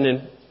translation,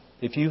 and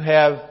if you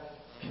have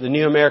the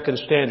New American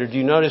Standard,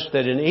 you notice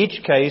that in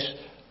each case,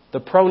 the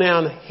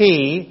pronoun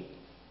he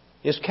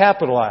is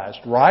capitalized,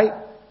 right?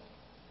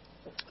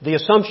 The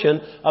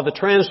assumption of the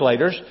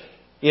translators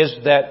is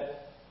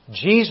that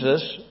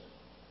Jesus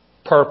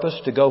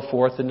purposed to go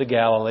forth into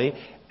Galilee,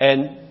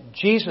 and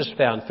Jesus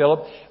found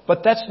Philip,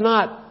 but that's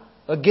not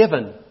a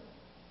given.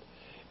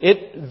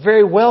 It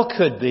very well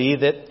could be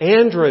that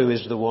Andrew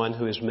is the one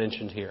who is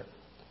mentioned here.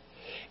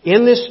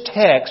 In this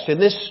text, in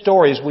this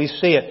story, as we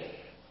see it,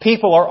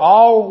 people are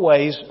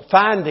always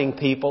finding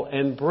people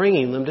and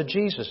bringing them to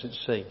Jesus, it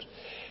seems.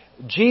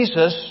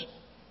 Jesus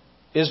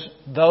is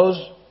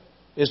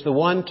the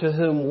one to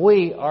whom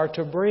we are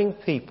to bring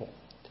people.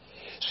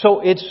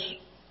 So it's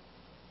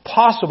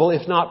possible,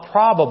 if not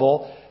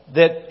probable,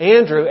 that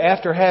Andrew,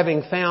 after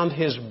having found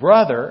his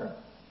brother,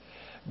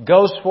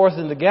 goes forth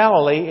into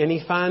Galilee and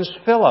he finds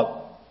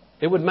Philip.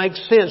 It would make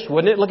sense,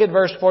 wouldn't it? Look at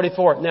verse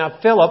 44. Now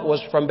Philip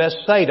was from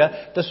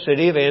Bethsaida, the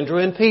city of Andrew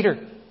and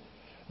Peter.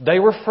 They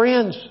were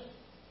friends,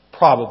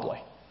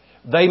 probably.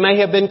 They may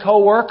have been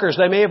co-workers.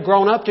 They may have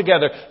grown up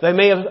together. They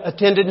may have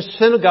attended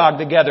synagogue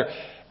together.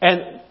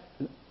 And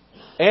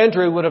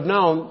Andrew would have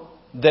known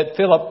that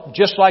Philip,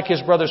 just like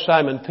his brother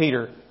Simon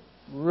Peter,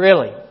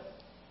 really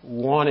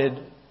wanted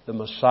the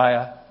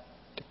Messiah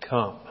to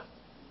come.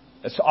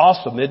 It's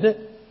awesome, isn't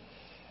it?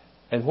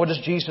 And what does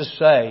Jesus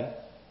say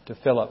to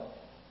Philip?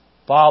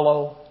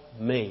 Follow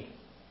me.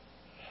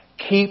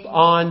 Keep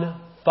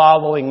on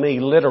following me,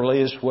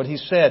 literally, is what he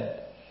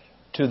said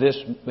to this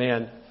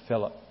man,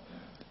 Philip.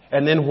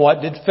 And then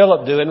what did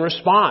Philip do in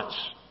response?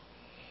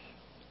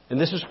 And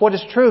this is what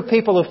is true.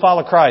 People who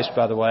follow Christ,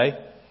 by the way,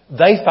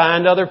 they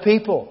find other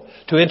people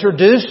to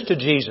introduce to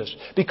Jesus.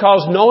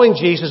 Because knowing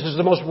Jesus is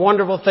the most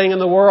wonderful thing in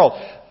the world.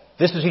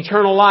 This is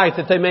eternal life,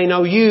 that they may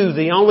know you,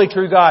 the only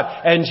true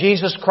God, and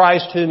Jesus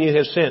Christ whom you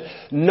have sent.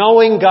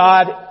 Knowing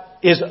God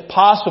is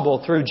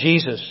possible through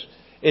Jesus.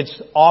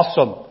 It's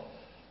awesome.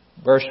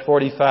 Verse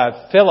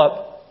 45,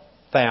 Philip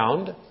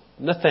found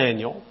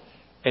Nathanael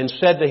and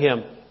said to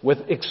him,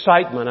 with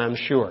excitement, I'm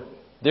sure.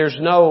 There's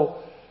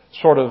no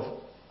sort of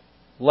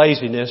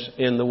laziness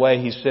in the way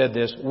he said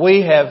this.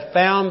 We have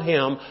found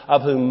him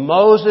of whom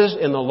Moses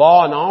in the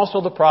law and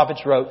also the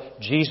prophets wrote,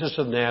 Jesus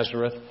of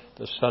Nazareth,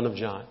 the son of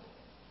John.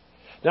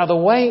 Now, the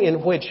way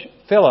in which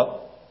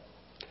Philip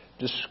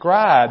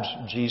describes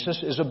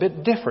Jesus is a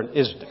bit different,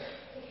 isn't it?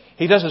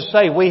 He doesn't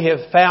say, we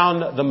have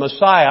found the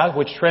Messiah,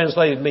 which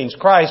translated means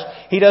Christ.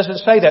 He doesn't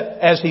say that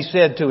as he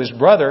said to his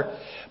brother.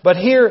 But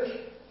here,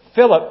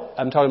 Philip,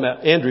 I'm talking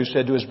about Andrew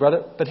said to his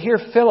brother, but here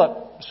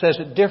Philip says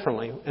it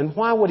differently. And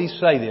why would he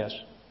say this?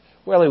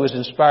 Well, he was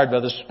inspired by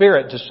the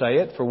Spirit to say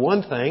it, for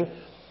one thing.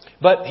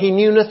 But he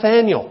knew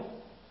Nathanael.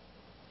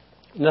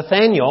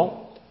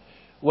 Nathanael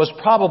was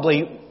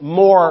probably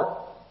more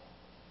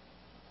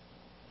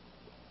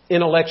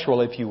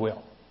intellectual, if you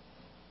will.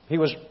 He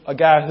was a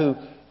guy who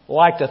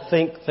liked to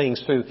think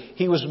things through.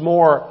 He was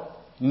more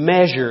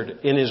measured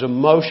in his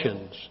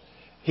emotions.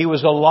 He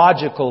was a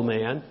logical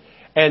man,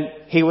 and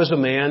he was a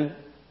man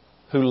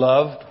who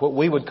loved what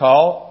we would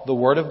call the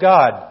Word of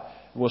God.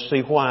 We'll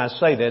see why I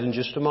say that in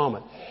just a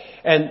moment.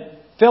 And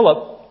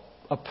Philip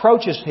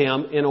approaches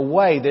him in a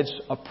way that's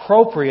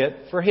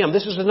appropriate for him.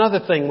 This is another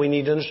thing we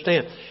need to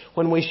understand.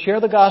 When we share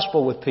the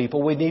gospel with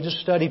people, we need to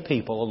study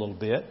people a little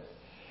bit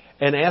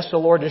and ask the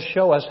Lord to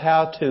show us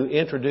how to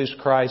introduce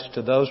Christ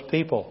to those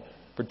people,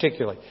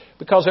 particularly.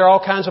 Because there are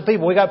all kinds of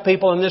people. We got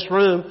people in this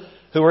room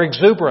who are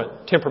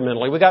exuberant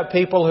temperamentally. We got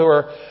people who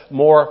are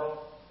more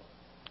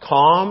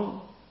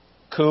calm,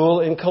 cool,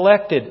 and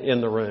collected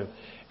in the room.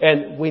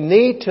 And we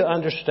need to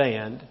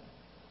understand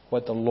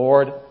what the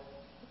Lord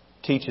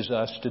teaches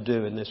us to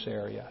do in this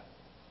area.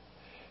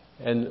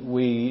 And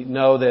we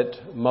know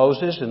that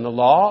Moses and the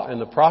law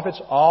and the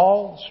prophets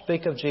all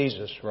speak of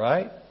Jesus,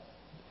 right?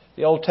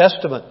 The Old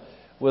Testament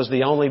was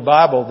the only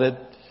Bible that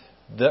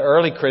the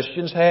early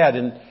Christians had.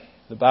 And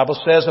the Bible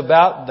says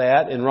about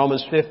that in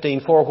Romans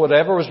 15:4,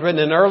 whatever was written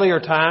in earlier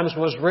times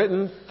was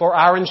written for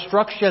our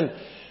instruction.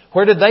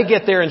 Where did they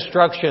get their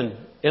instruction?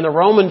 In the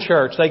Roman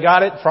church. They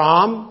got it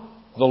from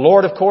the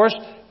Lord, of course,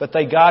 but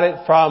they got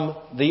it from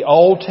the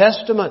Old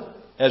Testament,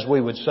 as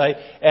we would say,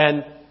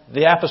 and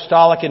the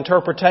apostolic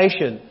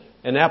interpretation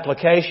and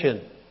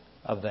application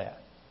of that.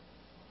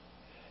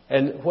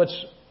 And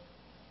what's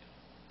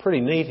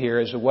pretty neat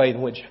here is the way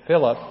in which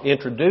Philip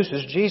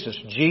introduces Jesus.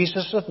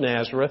 Jesus of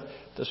Nazareth,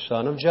 the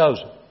son of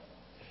Joseph.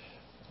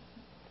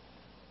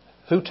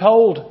 Who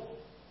told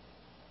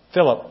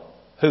Philip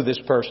who this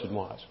person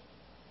was?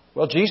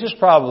 Well, Jesus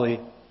probably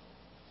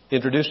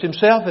introduced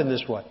himself in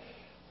this way.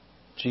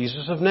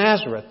 Jesus of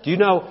Nazareth. Do you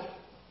know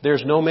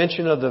there's no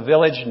mention of the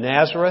village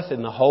Nazareth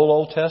in the whole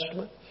Old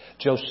Testament?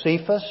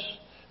 Josephus,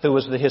 who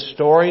was the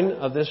historian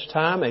of this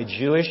time, a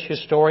Jewish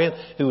historian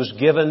who was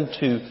given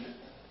to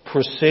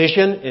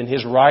precision in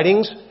his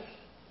writings,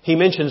 he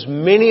mentions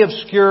many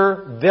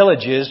obscure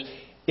villages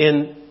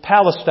in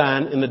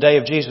Palestine in the day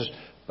of Jesus,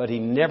 but he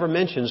never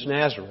mentions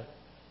Nazareth,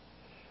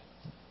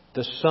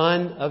 the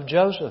son of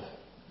Joseph.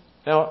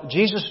 Now,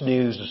 Jesus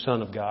knew he was the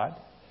Son of God.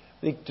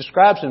 He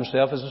describes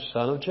himself as the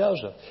son of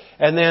Joseph.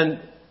 And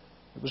then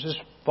it was his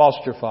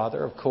foster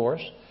father, of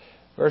course.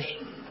 Verse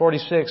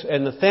 46,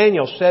 and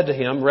Nathanael said to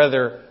him,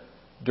 rather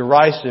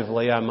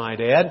derisively, I might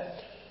add,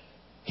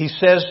 he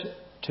says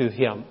to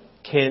him,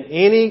 can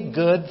any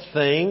good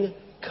thing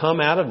come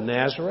out of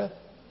Nazareth?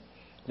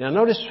 Now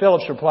notice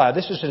Philip's reply.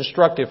 This is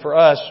instructive for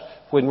us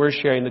when we're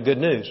sharing the good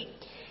news.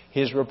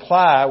 His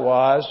reply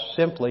was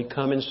simply,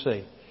 come and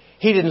see.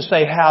 He didn't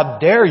say, how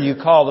dare you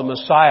call the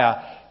Messiah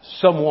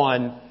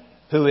someone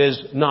who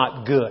is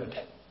not good.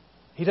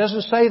 He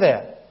doesn't say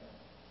that.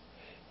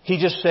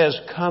 He just says,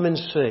 come and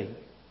see.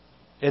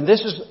 And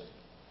this is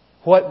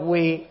what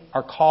we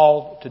are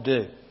called to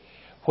do.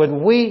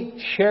 When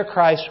we share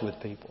Christ with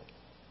people,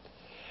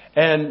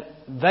 and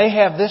they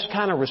have this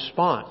kind of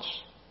response,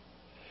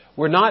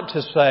 we're not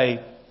to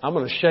say, I'm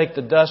going to shake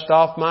the dust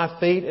off my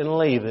feet and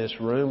leave this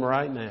room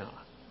right now.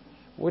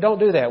 We don't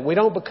do that. We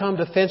don't become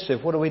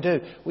defensive. What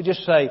do? We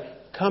just say,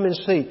 come and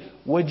see.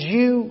 Would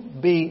you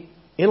be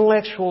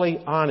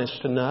intellectually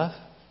honest enough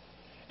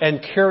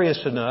and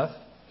curious enough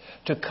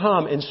to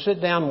come and sit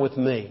down with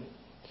me?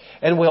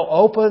 And we'll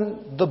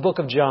open the book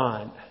of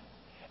John.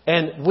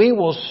 And we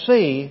will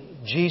see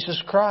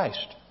Jesus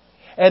Christ.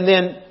 And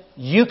then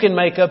you can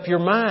make up your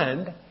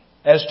mind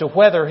as to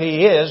whether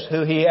He is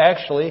who He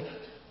actually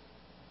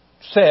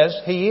says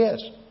He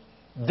is.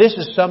 This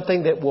is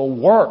something that will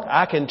work.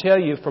 I can tell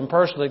you from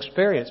personal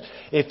experience.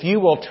 If you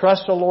will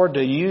trust the Lord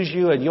to use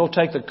you and you'll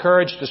take the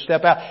courage to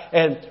step out,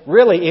 and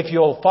really if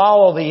you'll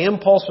follow the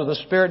impulse of the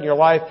Spirit in your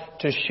life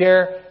to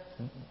share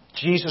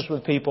Jesus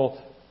with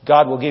people,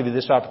 God will give you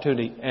this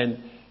opportunity,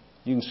 and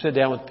you can sit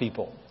down with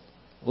people.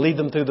 Lead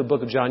them through the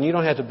book of John. You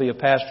don't have to be a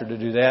pastor to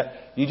do that.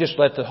 You just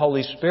let the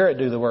Holy Spirit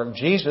do the work.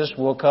 Jesus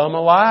will come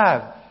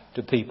alive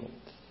to people.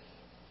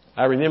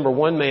 I remember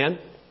one man,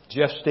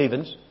 Jeff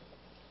Stevens.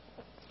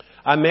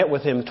 I met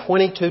with him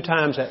 22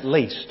 times at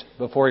least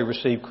before he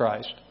received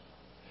Christ.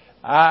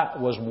 I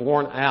was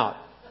worn out.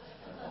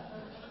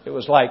 It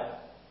was like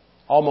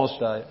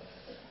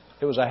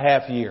it was a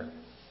half year.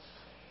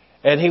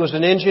 And he was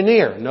an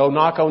engineer. No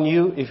knock on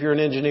you if you're an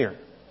engineer.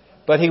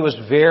 But he was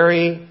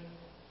very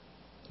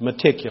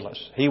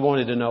meticulous. He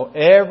wanted to know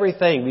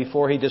everything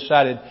before he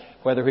decided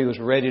whether he was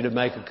ready to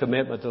make a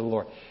commitment to the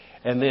Lord.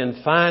 And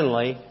then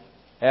finally,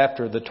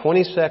 after the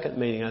 22nd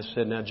meeting, I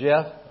said, now,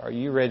 Jeff, are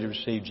you ready to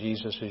receive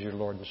Jesus as your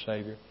Lord and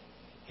Savior?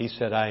 He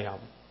said, I am.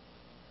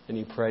 And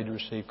he prayed to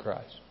receive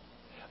Christ.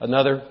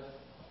 Another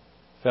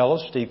fellow,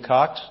 Steve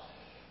Cox,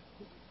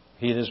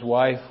 he and his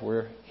wife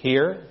were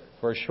here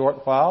for a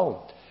short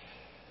while.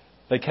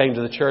 They came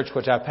to the church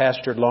which I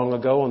pastored long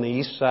ago on the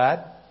east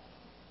side.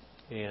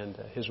 And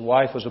his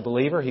wife was a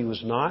believer. He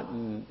was not.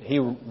 And he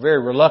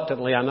very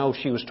reluctantly, I know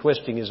she was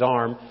twisting his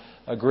arm,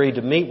 agreed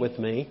to meet with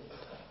me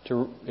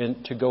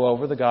to go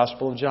over the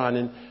Gospel of John.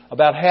 And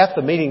about half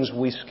the meetings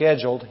we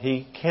scheduled,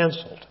 he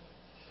canceled.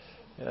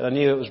 I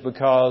knew it was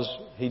because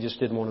he just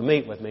didn't want to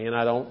meet with me, and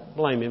I don't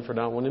blame him for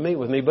not wanting to meet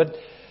with me. But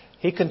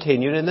he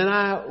continued, and then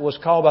I was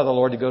called by the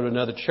Lord to go to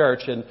another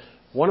church, and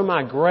one of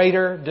my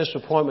greater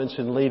disappointments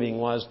in leaving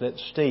was that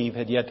Steve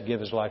had yet to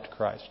give his life to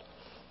Christ.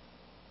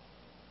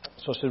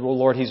 So I said, well,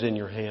 Lord, he's in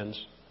your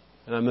hands.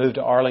 And I moved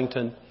to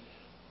Arlington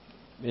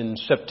in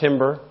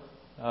September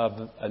of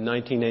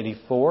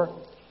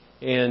 1984.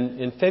 And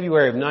in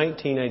February of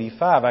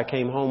 1985, I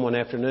came home one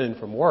afternoon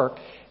from work,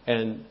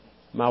 and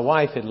my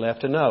wife had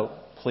left a note.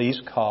 Please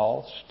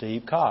call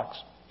Steve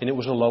Cox. And it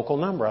was a local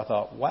number. I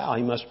thought, wow,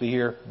 he must be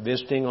here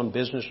visiting on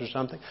business or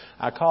something.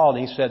 I called,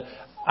 and he said,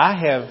 I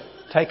have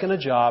taken a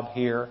job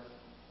here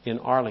in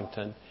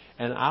Arlington,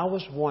 and I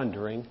was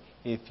wondering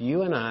if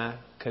you and I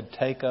could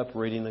take up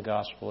reading the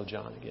Gospel of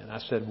John again. I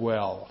said,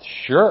 well,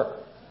 sure.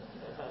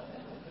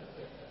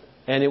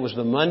 And it was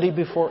the Monday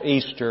before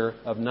Easter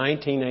of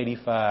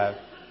 1985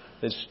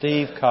 that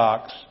Steve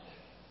Cox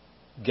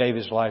gave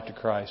his life to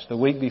Christ. The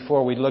week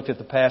before, we looked at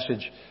the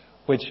passage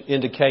which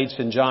indicates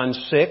in John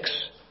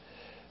 6.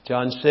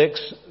 John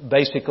 6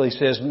 basically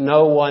says,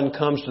 no one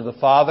comes to the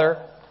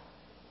Father,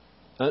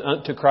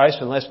 to Christ,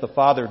 unless the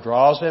Father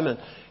draws him. And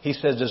he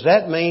says, does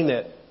that mean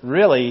that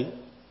really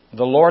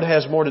the Lord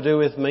has more to do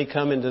with me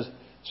coming to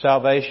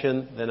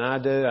salvation than I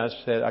do? I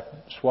said, I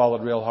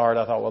swallowed real hard.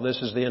 I thought, well,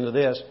 this is the end of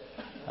this.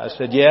 I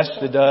said, yes,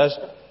 it does.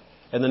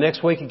 And the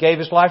next week he gave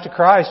his life to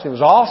Christ. It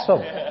was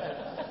awesome.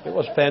 It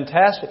was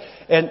fantastic.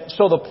 And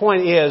so the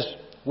point is,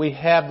 we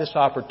have this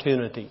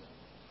opportunity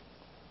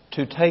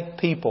to take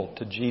people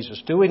to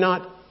Jesus. Do we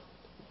not?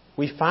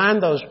 We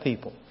find those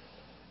people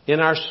in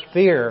our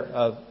sphere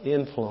of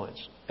influence,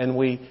 and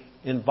we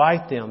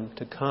invite them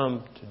to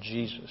come to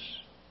Jesus.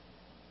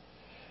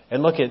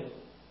 And look at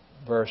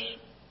verse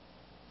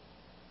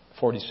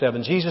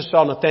 47. Jesus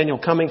saw Nathanael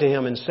coming to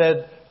him and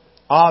said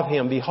of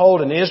him,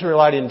 behold, an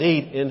Israelite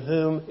indeed, in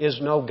whom is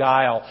no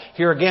guile.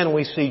 Here again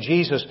we see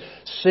Jesus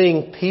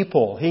seeing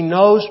people. He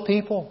knows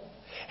people.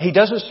 He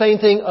doesn't say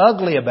anything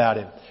ugly about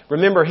him.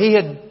 Remember, he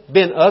had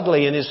been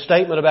ugly in his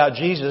statement about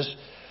Jesus,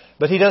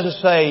 but he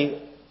doesn't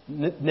say,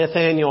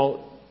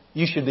 Nathanael,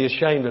 you should be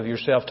ashamed of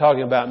yourself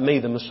talking about me,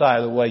 the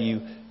Messiah, the way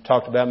you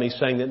talked about me,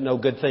 saying that no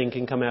good thing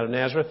can come out of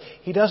Nazareth.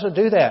 He doesn't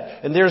do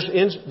that. And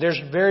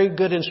there's very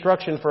good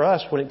instruction for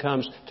us when it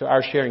comes to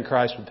our sharing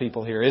Christ with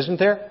people here, isn't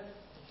there?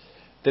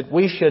 That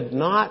we should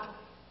not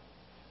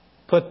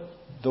put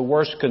the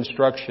worst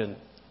construction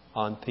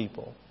on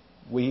people.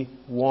 We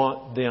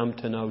want them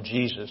to know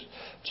Jesus.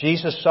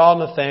 Jesus saw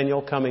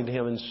Nathanael coming to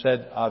him and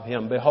said of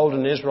him, behold,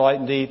 an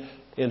Israelite indeed,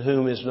 in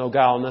whom is no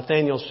guile.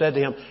 Nathanael said to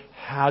him,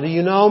 how do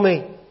you know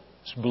me?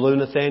 This blew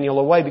Nathanael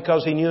away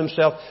because he knew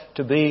himself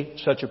to be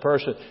such a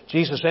person.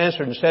 Jesus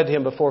answered and said to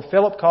him, before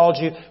Philip called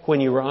you, when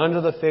you were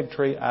under the fig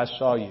tree, I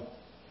saw you.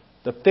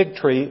 The fig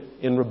tree,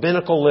 in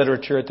rabbinical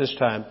literature at this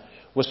time,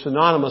 was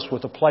synonymous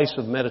with a place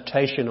of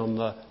meditation on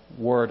the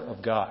Word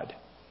of God.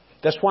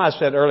 That's why I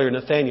said earlier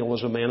Nathanael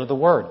was a man of the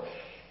Word.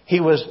 He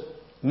was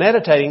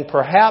meditating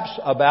perhaps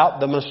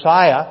about the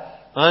Messiah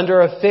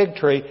under a fig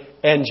tree,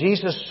 and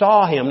Jesus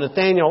saw him.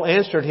 Nathanael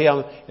answered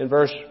him in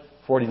verse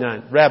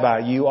 49,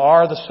 Rabbi, you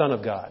are the Son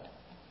of God.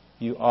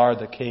 You are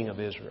the King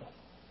of Israel.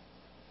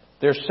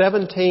 There are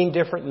 17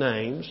 different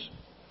names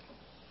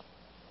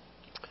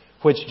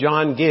which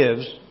John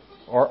gives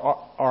or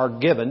are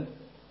given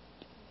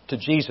to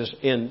Jesus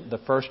in the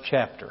first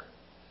chapter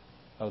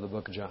of the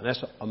book of John.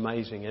 That's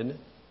amazing, isn't it?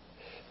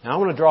 Now I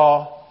want to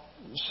draw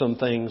some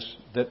things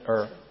that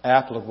are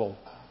applicable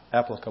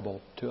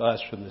to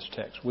us from this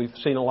text. We've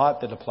seen a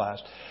lot that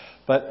applies.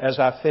 But as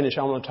I finish,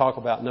 I want to talk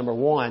about, number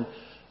one,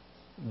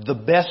 the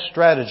best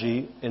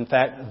strategy, in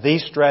fact, the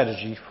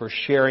strategy for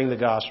sharing the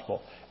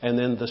gospel, and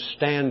then the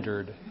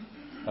standard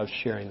of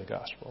sharing the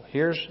gospel.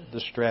 Here's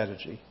the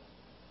strategy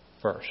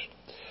first.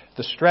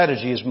 The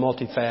strategy is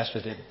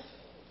multifaceted.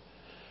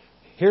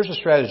 Here's the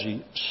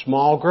strategy.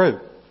 Small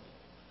group.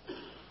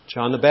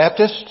 John the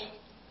Baptist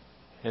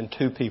and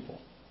 2 people.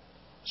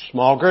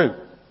 Small group.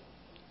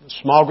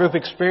 Small group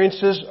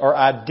experiences are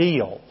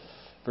ideal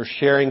for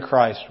sharing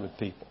Christ with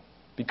people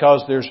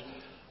because there's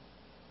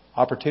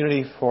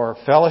opportunity for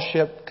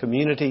fellowship,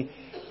 community,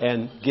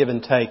 and give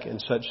and take in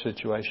such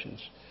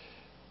situations.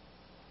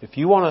 If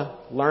you want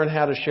to learn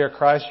how to share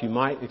Christ, you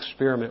might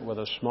experiment with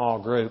a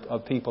small group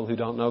of people who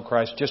don't know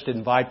Christ. Just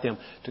invite them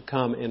to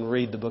come and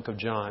read the book of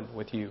John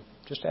with you.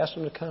 Just ask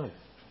them to come.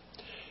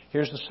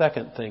 Here's the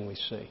second thing we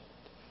see.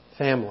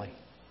 Family.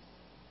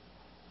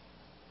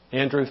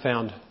 Andrew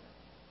found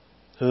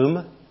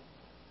whom?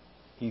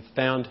 He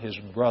found his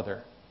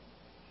brother.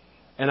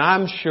 And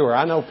I'm sure,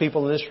 I know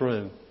people in this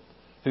room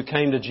who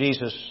came to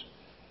Jesus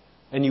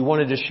and you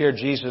wanted to share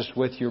Jesus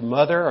with your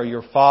mother or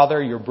your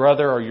father, your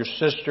brother or your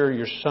sister,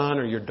 your son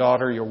or your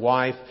daughter, your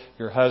wife,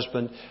 your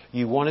husband.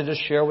 You wanted to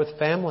share with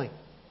family.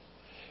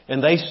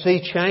 And they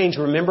see change.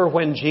 Remember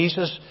when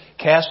Jesus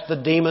cast the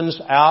demons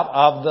out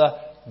of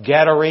the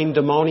Gadarene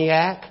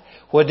demoniac?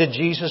 What did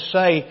Jesus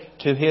say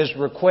to his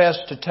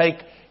request to take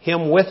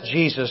him with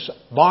Jesus,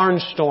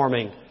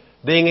 barnstorming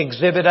Being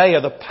Exhibit A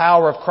of the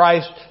power of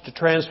Christ to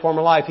transform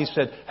a life, He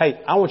said,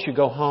 hey, I want you to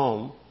go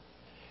home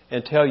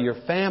and tell your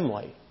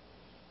family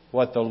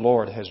what the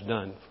Lord has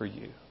done for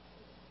you.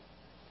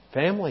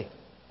 Family.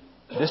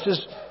 This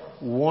is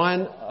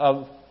one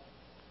of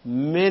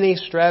many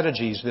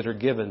strategies that are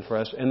given for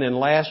us. And then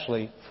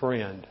lastly,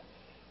 friend.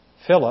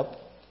 Philip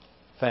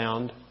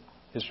found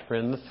his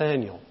friend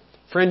Nathaniel.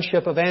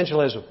 Friendship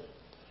evangelism.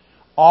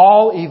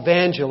 All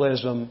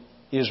evangelism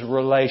is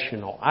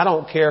relational. I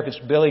don't care if it's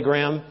Billy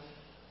Graham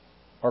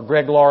or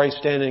Greg Laurie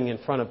standing in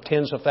front of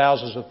tens of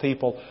thousands of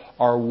people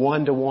or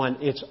one-to-one.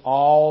 It's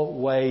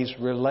always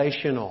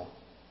relational.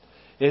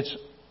 It's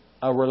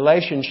a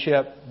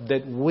relationship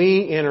that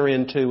we enter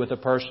into with a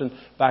person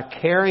by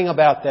caring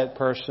about that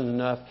person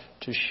enough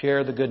to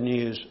share the good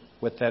news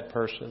with that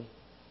person.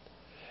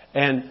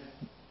 And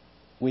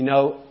we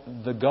know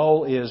the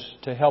goal is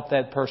to help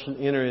that person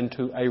enter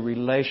into a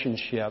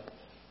relationship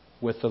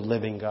with the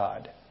living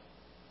God.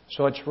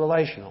 So it's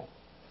relational.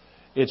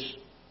 It's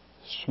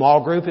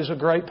small group is a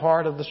great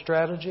part of the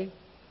strategy.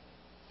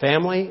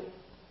 Family,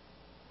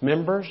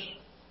 members,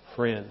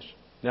 friends.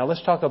 Now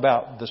let's talk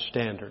about the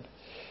standard.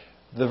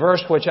 The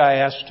verse which I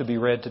asked to be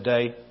read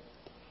today,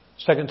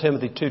 2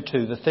 Timothy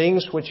 2:2, the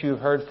things which you have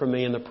heard from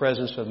me in the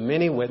presence of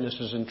many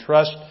witnesses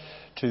entrust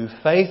to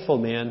faithful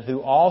men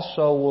who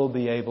also will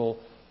be able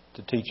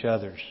to teach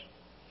others.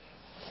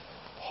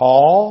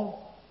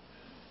 Paul,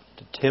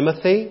 to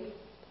Timothy,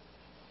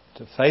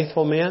 to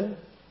faithful men,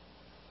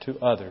 to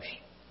others.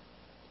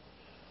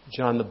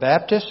 John the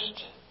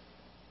Baptist,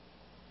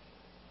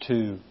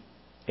 to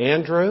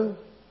Andrew,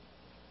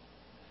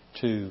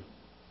 to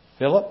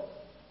Philip,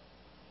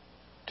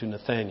 to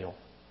Nathaniel.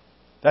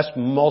 That's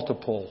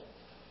multiple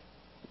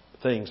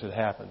things that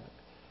happen.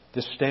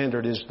 This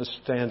standard is the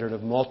standard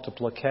of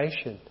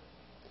multiplication.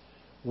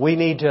 We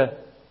need to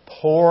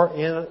pour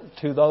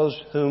into those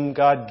whom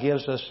God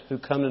gives us who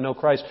come to know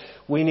Christ.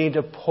 We need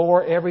to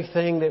pour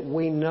everything that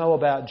we know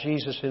about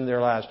Jesus in their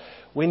lives.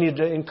 We need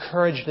to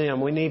encourage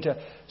them. We need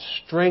to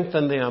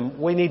strengthen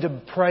them. We need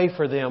to pray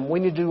for them. We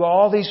need to do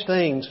all these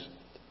things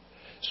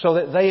so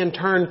that they in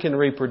turn can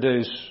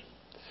reproduce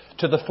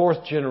to the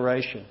fourth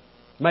generation.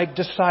 Make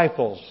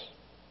disciples,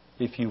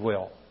 if you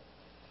will.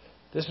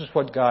 This is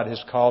what God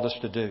has called us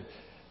to do,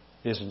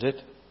 isn't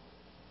it?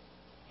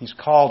 He's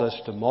called us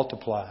to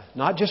multiply.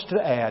 Not just to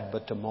add,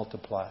 but to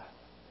multiply.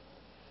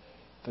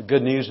 The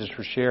good news is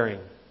for sharing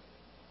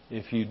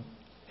if you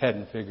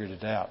hadn't figured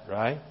it out,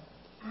 right?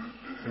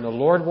 And the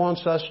Lord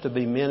wants us to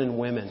be men and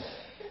women.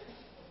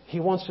 He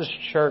wants this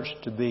church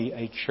to be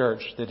a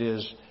church that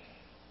is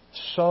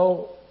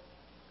so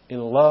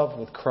in love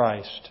with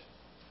Christ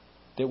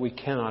that we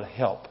cannot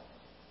help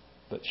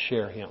but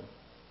share Him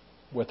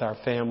with our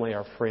family,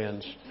 our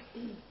friends,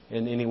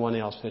 and anyone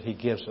else that He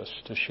gives us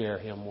to share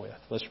Him with.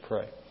 Let's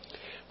pray.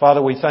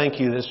 Father, we thank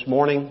You this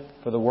morning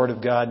for the Word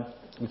of God.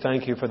 We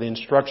thank You for the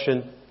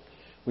instruction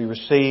we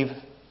receive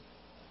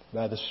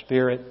by the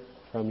Spirit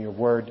from Your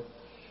Word.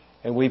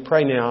 And we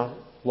pray now,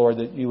 Lord,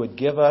 that You would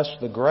give us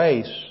the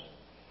grace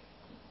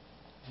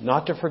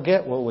not to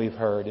forget what we've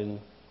heard and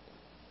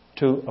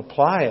to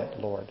apply it,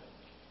 Lord.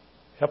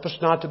 Help us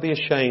not to be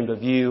ashamed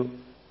of You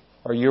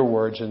or Your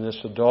words in this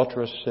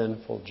adulterous,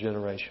 sinful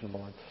generation,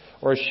 Lord.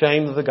 Or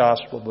ashamed of the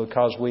gospel,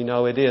 because we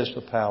know it is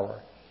the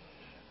power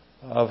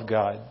of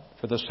God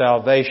for the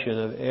salvation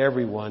of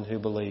everyone who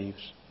believes.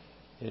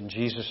 In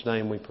Jesus'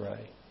 name we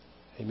pray.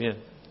 Amen.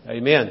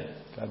 Amen.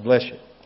 God bless you.